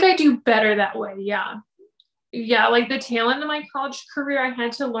 I think I do better that way. Yeah. Yeah. Like the tail end of my college career, I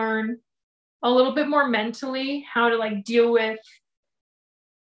had to learn a little bit more mentally how to like deal with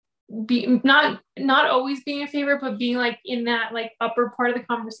be not always being a favorite, but being like in that like upper part of the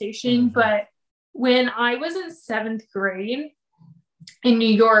conversation. Mm-hmm. But when I was in 7th grade in New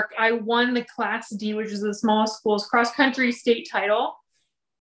York, I won the Class D, which is the smallest school's cross country state title.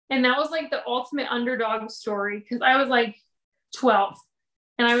 And that was like the ultimate underdog story because I was like 12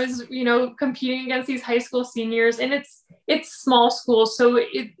 and I was, competing against these high school seniors, and it's small school. So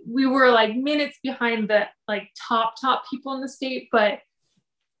we were like minutes behind the like top people in the state, but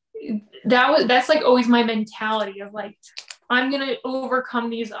that's like always my mentality of like, I'm going to overcome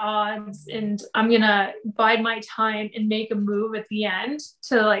these odds and I'm going to bide my time and make a move at the end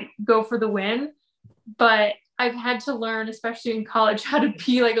to like go for the win. But I've had to learn, especially in college, how to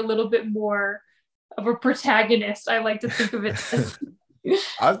be like a little bit more of a protagonist. I like to think of it as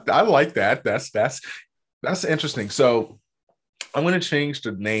I like that. That's interesting. So I'm going to change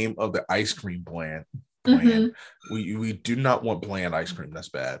the name of the ice cream bland. Mm-hmm. We do not want bland ice cream. That's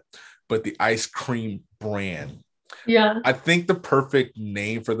bad. But the ice cream brand. Yeah. I think the perfect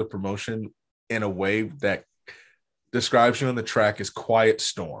name for the promotion in a way that describes you on the track is Quiet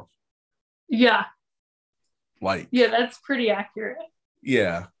Storm. Yeah. Like, yeah, that's pretty accurate.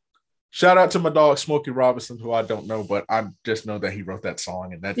 Yeah. Shout out to my dog Smokey Robinson, who I don't know, but I just know that he wrote that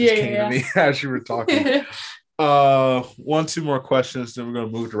song, and that just came to me as you were talking. 2 more questions, then we're going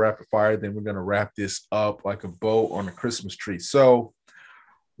to move to rapid fire. Then we're going to wrap this up like a bow on a Christmas tree. So,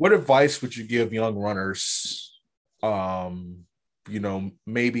 what advice would you give young runners?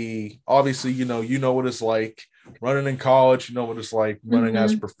 Maybe obviously, you know what it's like running in college, you know what it's like running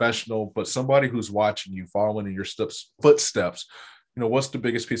as a professional, but somebody who's watching you, following in your footsteps, what's the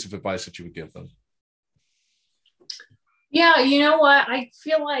biggest piece of advice that you would give them? Yeah, you know what? I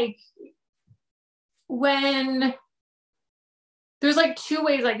feel like when there's like 2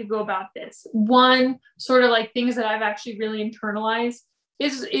 ways I could go about this. One, sort of like things that I've actually really internalized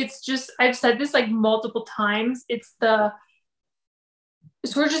it's just, I've said this like multiple times. It's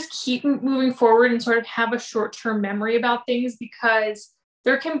sort of just keep moving forward and sort of have a short-term memory about things, because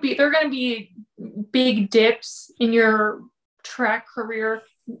there are going to be big dips in your track career,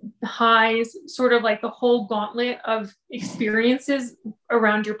 highs, sort of like the whole gauntlet of experiences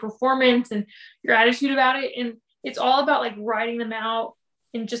around your performance and your attitude about it. And it's all about like writing them out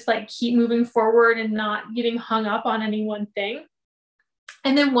and just like keep moving forward and not getting hung up on any one thing.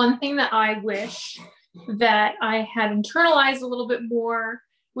 And then one thing that I wish that I had internalized a little bit more,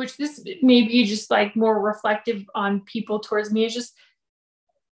 which this may be just like more reflective on people towards me, is just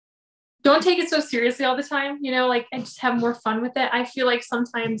don't take it so seriously all the time, and just have more fun with it. I feel like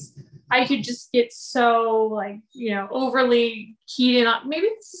sometimes I could just get so like, overly keyed in on, maybe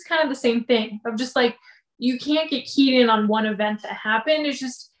this is kind of the same thing of just like, you can't get keyed in on one event that happened.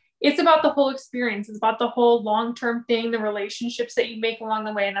 It's about the whole experience. It's about the whole long-term thing, the relationships that you make along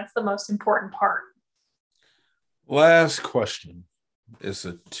the way. And that's the most important part. Last question. It's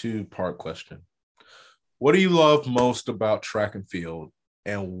a 2-part question. What do you love most about track and field,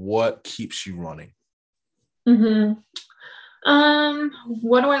 and what keeps you running? What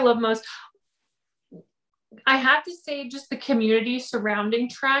do I love most? I have to say just the community surrounding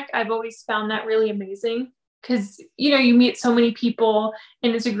track. I've always found that really amazing because, you meet so many people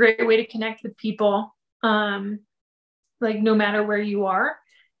and it's a great way to connect with people, like no matter where you are.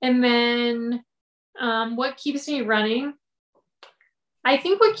 And then what keeps me running? I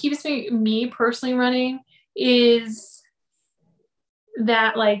think what keeps me personally running is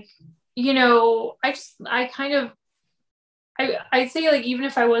that, like, I'd say, like, even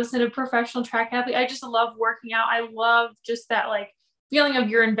if I wasn't a professional track athlete, I just love working out. I love just that, like, feeling of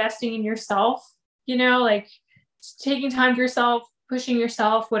you're investing in yourself, like taking time for yourself, pushing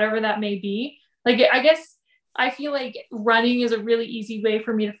yourself, whatever that may be. Like, I guess I feel like running is a really easy way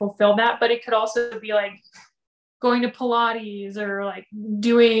for me to fulfill that, but it could also be like going to Pilates or like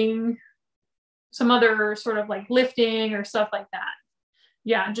doing some other sort of like lifting or stuff like that.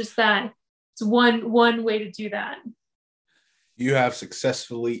 Yeah, just that. It's one way to do that. You have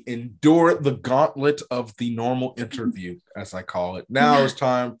successfully endured the gauntlet of the normal interview, as I call it. Now it's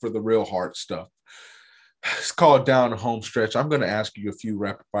time for the real hard stuff. It's called Down the Home Stretch. I'm going to ask you a few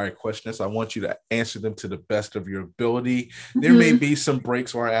rapid fire questions. I want you to answer them to the best of your ability. There may be some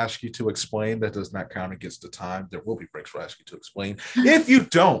breaks where I ask you to explain. That does not count against the time. There will be breaks where I ask you to explain. If you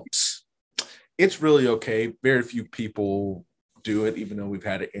don't, it's really okay. Very few people do it, even though we've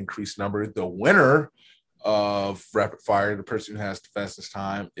had an increased number. The winner of Rapid Fire, the person who has the fastest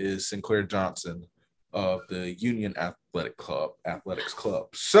time, is Sinclair Johnson of the Union Athletics Club.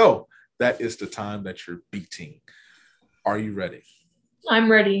 So that is the time that you're beating. Are you ready?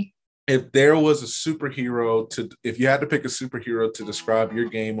 I'm ready. If there was a superhero if you had to pick a superhero to describe your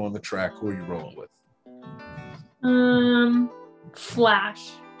game on the track, who are you rolling with?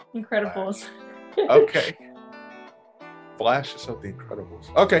 Flash. Incredibles. Flash. Okay. Flash is of the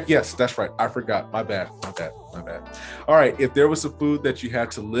Incredibles. Okay, yes, that's right. I forgot. My bad. All right. If there was a food that you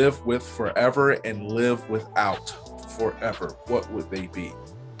had to live with forever and live without forever, what would they be?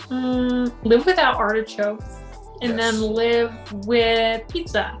 Live without artichokes and then live with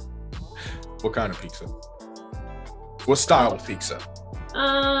pizza. What kind of pizza? What style of pizza?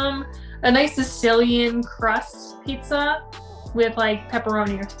 A nice Sicilian crust pizza with like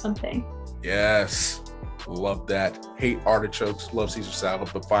pepperoni or something. Yes. Love that. Hate artichokes. Love Caesar salad,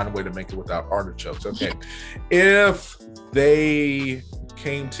 but find a way to make it without artichokes. Okay. If they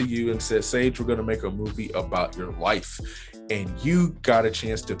came to you and said, Sage, we're going to make a movie about your life, and you got a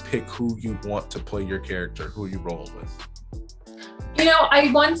chance to pick who you want to play your character, who are you rolling with? You know, I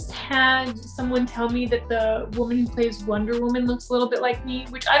once had someone tell me that the woman who plays Wonder Woman looks a little bit like me,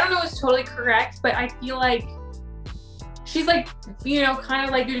 which I don't know is totally correct, but I feel like she's like, you know, kind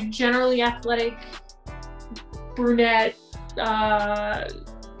of like a generally athletic brunette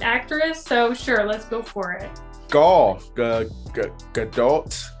actress. So sure, let's go for it. Gadot.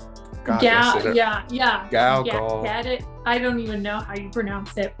 Yeah. Gal. Get it? I don't even know how you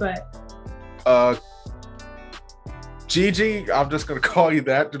pronounce it, but Gigi, I'm just gonna call you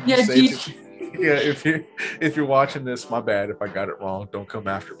that to be safe. Gigi. Yeah, if you're watching this, my bad if I got it wrong. Don't come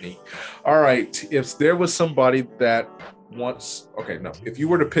after me. All right. If there was somebody that if you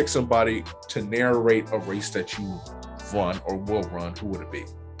were to pick somebody to narrate a race that you run or will run, who would it be?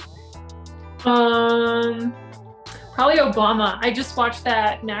 Probably Obama. I just watched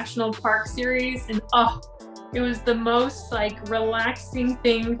that National Park series and it was the most like relaxing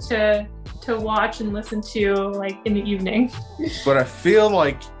thing to watch and listen to like in the evening. But I feel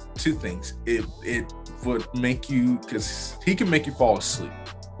like two things. It would make you, because he can make you fall asleep,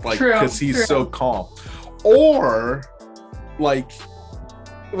 like because he's so calm. Or like,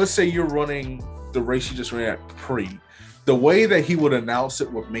 let's say you're running the race you just ran at Capri. The way that he would announce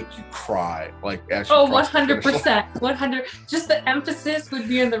it would make you cry, like as you 100%, 100. Just the emphasis would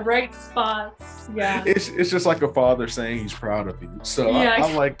be in the right spots. Yeah, it's just like a father saying he's proud of you. So yeah,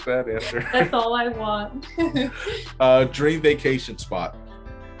 I like that answer. That's all I want. Dream vacation spot.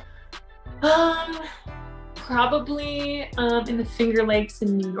 Probably in the Finger Lakes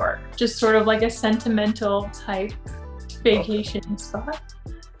in New York. Just sort of like a sentimental type vacation spot.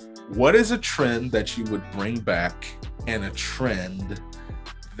 What is a trend that you would bring back and a trend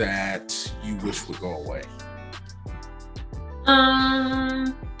that you wish would go away?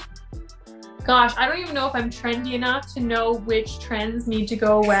 Gosh, I don't even know if I'm trendy enough to know which trends need to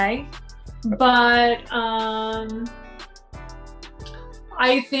go away. But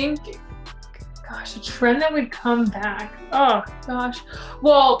I think, gosh, a trend that would come back. Oh gosh.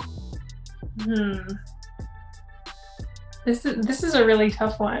 Well, This is a really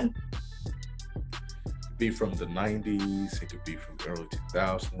tough one. Be from the 90s, it could be from the early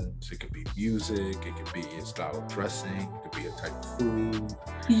 2000s, it could be music, it could be a style of dressing, it could be a type of food.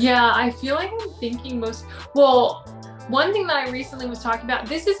 Yeah, I feel like I'm thinking one thing that I recently was talking about,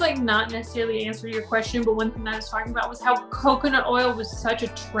 this is like not necessarily answer to your question, but one thing that I was talking about was how coconut oil was such a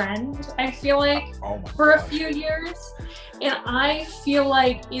trend, I feel like, for a few years. And I feel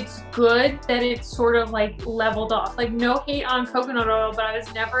like it's good that it's sort of like leveled off. Like no hate on coconut oil, but I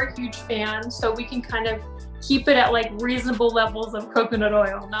was never a huge fan. So we can kind of keep it at like reasonable levels of coconut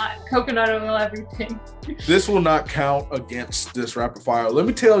oil, not coconut oil everything. This will not count against this rapid fire. Let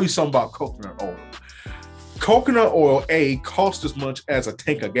me tell you something about coconut oil. Coconut oil, cost as much as a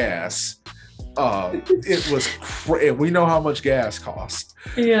tank of gas. It was we know how much gas costs.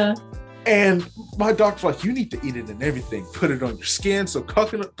 Yeah. And my doctor's like, you need to eat it and everything. Put it on your skin. So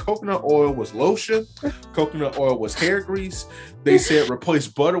coconut oil was lotion. Coconut oil was hair grease. They said replace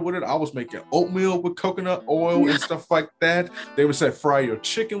butter with it. I was making oatmeal with coconut oil and stuff like that. They would say fry your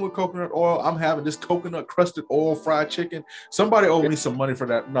chicken with coconut oil. I'm having this coconut crusted oil fried chicken. Somebody owed me some money for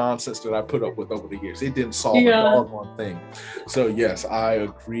that nonsense that I put up with over the years. It didn't solve a doggone thing. So yes, I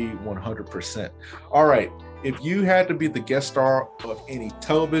agree 100%. All right. If you had to be the guest star of any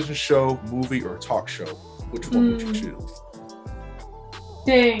television show, movie, or talk show, which one would you choose?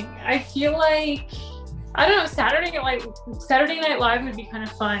 Dang, I feel like I don't know, Saturday Night Live would be kind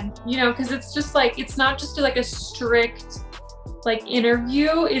of fun, you know, because it's just like it's not just like a strict like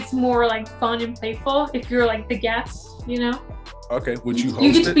interview. It's more like fun and playful if you're like the guest, you know. Okay, would you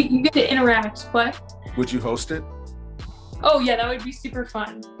host it? You get to interact. What? Would you host it? Oh yeah, that would be super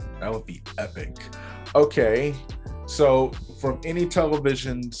fun. That would be epic. Okay, so from any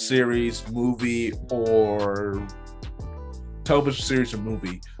television series, movie, or television series or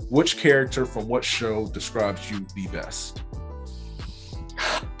movie, which character from what show describes you the best?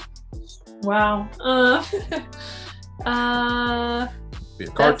 Wow. Be a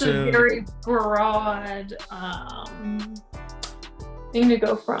cartoon. That's a very broad thing to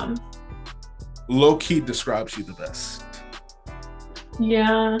go from. Low-key describes you the best.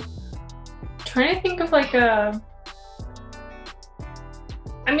 Yeah. Trying to think of like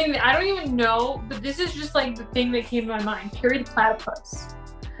I mean, I don't even know, but this is just like the thing that came to my mind. Perry the Platypus.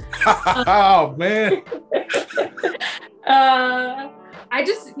 Oh man. I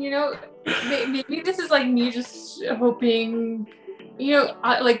just, you know, maybe this is like me just hoping, you know,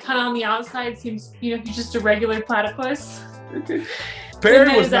 like kind of on the outside seems, you know, he's just a regular platypus.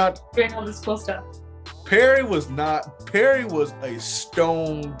 Perry was not doing all this cool stuff. Perry was a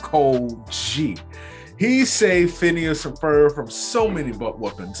stone cold G. He saved Phineas and Ferb from so many butt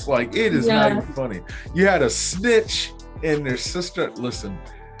whoopings. Like, it is not even funny. You had a snitch and their sister. Listen,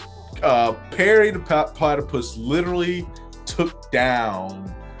 Perry the Platypus literally took down,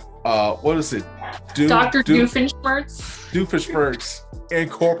 what is it? Dr. Doofenshmirtz. Doofenshmirtz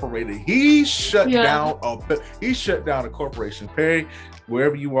Incorporated. He shut down a corporation. Perry,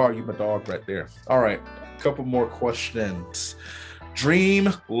 wherever you are, you're my dog right there. All right, a couple more questions.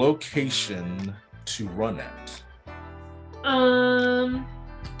 Dream location to run at?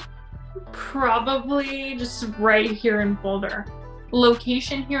 Probably just right here in Boulder.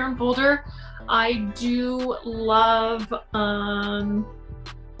 Location here in Boulder, I do love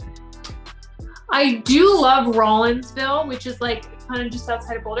Rollinsville, which is like kind of just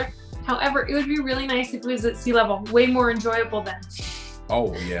outside of Boulder. However, it would be really nice if it was at sea level. Way more enjoyable then.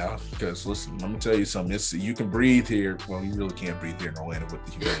 Oh yeah, because listen, let me tell you something. You can breathe here. Well, you really can't breathe here in Orlando with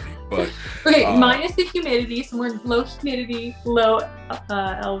the humidity. But okay, minus the humidity, so we're low humidity, low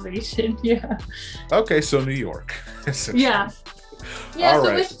elevation. Yeah. Okay, so New York. Yeah. Yeah. All so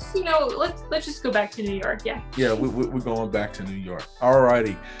right. let's just, you know, let's just go back to New York. Yeah. Yeah, we're going back to New York. All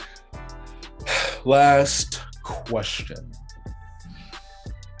righty. Last question.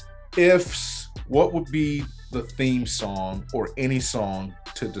 What would be the theme song or any song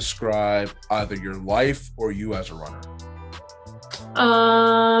to describe either your life or you as a runner?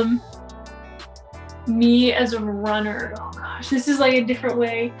 Me as a runner. Oh gosh, this is like a different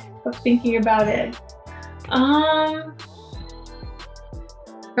way of thinking about it.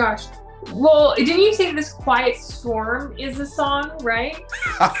 Gosh. Well, didn't you say This Quiet Storm is a song, right?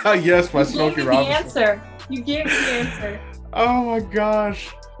 Yes, by Smokey Robinson. You gave me the answer. Oh my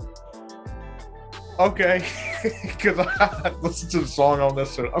gosh. Okay, because I listened to the song on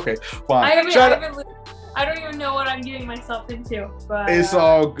this. Okay, fine. I don't even know what I'm getting myself into. But it's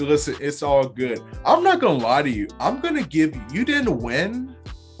all good. Listen, it's all good. I'm not gonna lie to you. I'm gonna give you. You didn't win,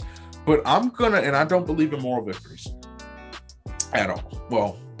 but I'm gonna, and I don't believe in moral victories at all.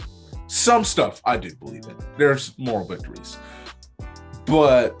 Well, some stuff I do believe in. There's moral victories,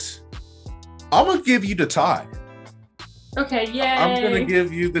 but I'm gonna give you the tie. Okay, yay. I'm gonna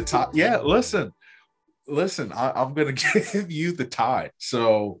give you the tie. Yeah, listen, I'm gonna give you the tie.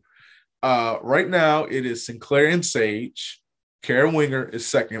 So right now it is Sinclair and Sage. Kara Winger is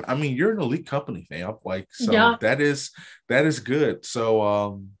second. I mean, you're an elite company, fam. Like, so yeah. that is good.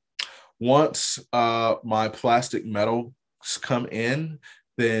 So once my plastic medals come in,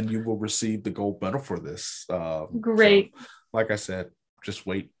 then you will receive the gold medal for this. Great. So, like I said, just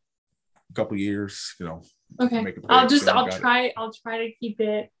wait a couple years, you know. Okay. I'll try to keep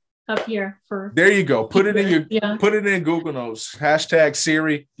it up here for. There you go. Put it in Google Notes. #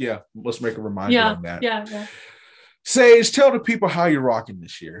 Siri. Yeah. Let's make a reminder on that. Yeah. Sage, tell the people how you're rocking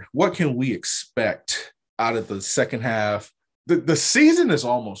this year. What can we expect out of the second half? The season is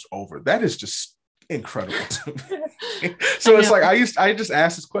almost over. That is just incredible to me. So it's like I just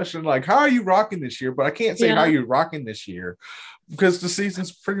asked this question, like, how are you rocking this year? But I can't say how you're rocking this year because the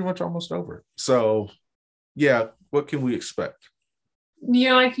season's pretty much almost over. So yeah, what can we expect? You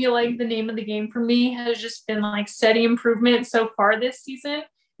know, I feel like the name of the game for me has just been like steady improvement so far this season.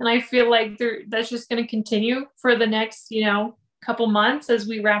 And I feel like that's just going to continue for the next, you know, couple months as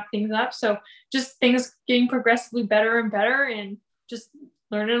we wrap things up. So just things getting progressively better and better and just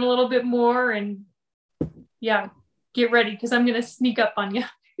learning a little bit more and yeah, get ready because I'm going to sneak up on you.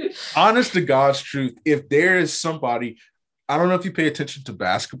 Honest to God's truth, if there is somebody, I don't know if you pay attention to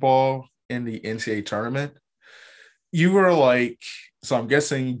basketball in the NCAA tournament, you were like, so I'm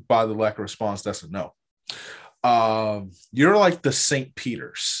guessing by the lack of response, that's a no. You're like the St.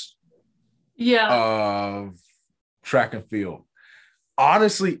 Peter's of track and field.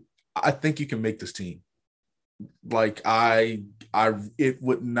 Honestly, I think you can make this team. Like it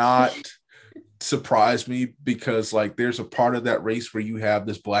would not surprise me because like there's a part of that race where you have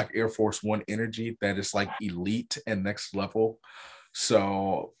this Black Air Force One energy that is like elite and next level.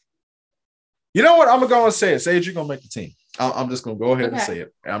 So you know what? I'm gonna go and say it. Sage, you're gonna make the team. I'm just gonna go ahead and say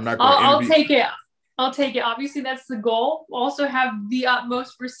it. I'm not gonna. I'll take it. I'll take it. Obviously, that's the goal. Also have the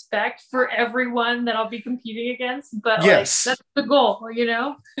utmost respect for everyone that I'll be competing against. But yes, that's the goal, you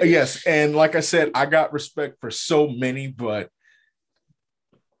know? Yes. And like I said, I got respect for so many, but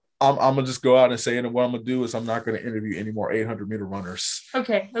I'm gonna just go out and say it. And what I'm gonna do is I'm not gonna interview any more 800-meter runners.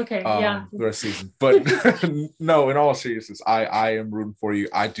 Okay. Yeah. The rest of the season. But no, in all seriousness, I am rooting for you.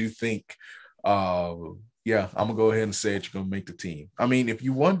 I do think yeah, I'm gonna go ahead and say it. You're gonna make the team. I mean, if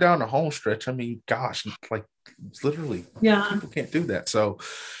you won down the home stretch, I mean, gosh, like it's literally, people can't do that. So,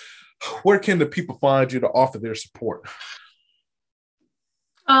 where can the people find you to offer their support?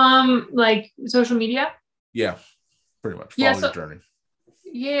 Like social media. Yeah, pretty much. Follow your journey.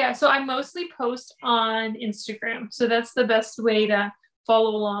 Yeah, so I mostly post on Instagram, so that's the best way to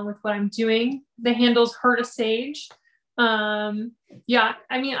follow along with what I'm doing. The handle's Herta Sage. Yeah,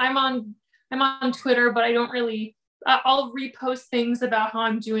 I mean, I'm on Twitter, but I don't really, I'll repost things about how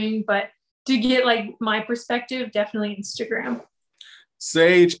I'm doing, but to get like my perspective, definitely Instagram.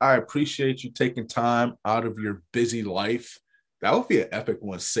 Sage, I appreciate you taking time out of your busy life. That would be an epic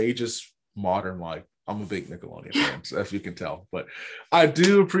one. Sage's Modern Life. I'm a big Nickelodeon fan, as you can tell, but I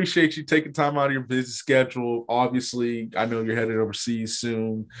do appreciate you taking time out of your busy schedule. Obviously, I know you're headed overseas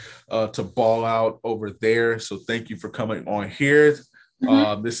soon to ball out over there. So thank you for coming on here.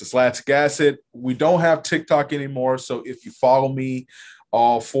 This is Lactic Acid. We don't have TikTok anymore. So if you follow me,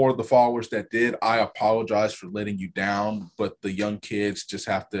 all 4 of the followers that did, I apologize for letting you down, but the young kids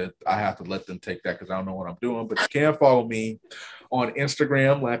I have to let them take that because I don't know what I'm doing. But you can follow me on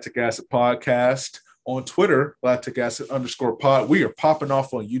Instagram, Lactic Acid Podcast, on Twitter, Lactic Acid _pod. We are popping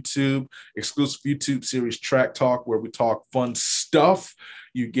off on YouTube, exclusive YouTube series Track Talk, where we talk fun stuff.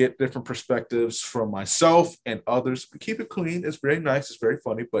 You get different perspectives from myself and others. We keep it clean. It's very nice. It's very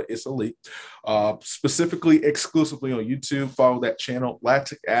funny, but it's elite. Specifically, exclusively on YouTube. Follow that channel,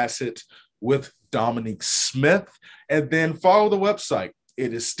 Lactic Acid with Dominique Smith. And then follow the website.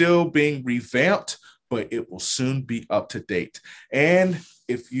 It is still being revamped, but it will soon be up to date. And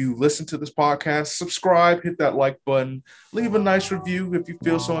if you listen to this podcast, subscribe, hit that like button, leave a nice review if you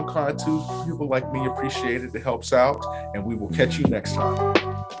feel so inclined to. People like me appreciate it. It helps out. And we will catch you next time.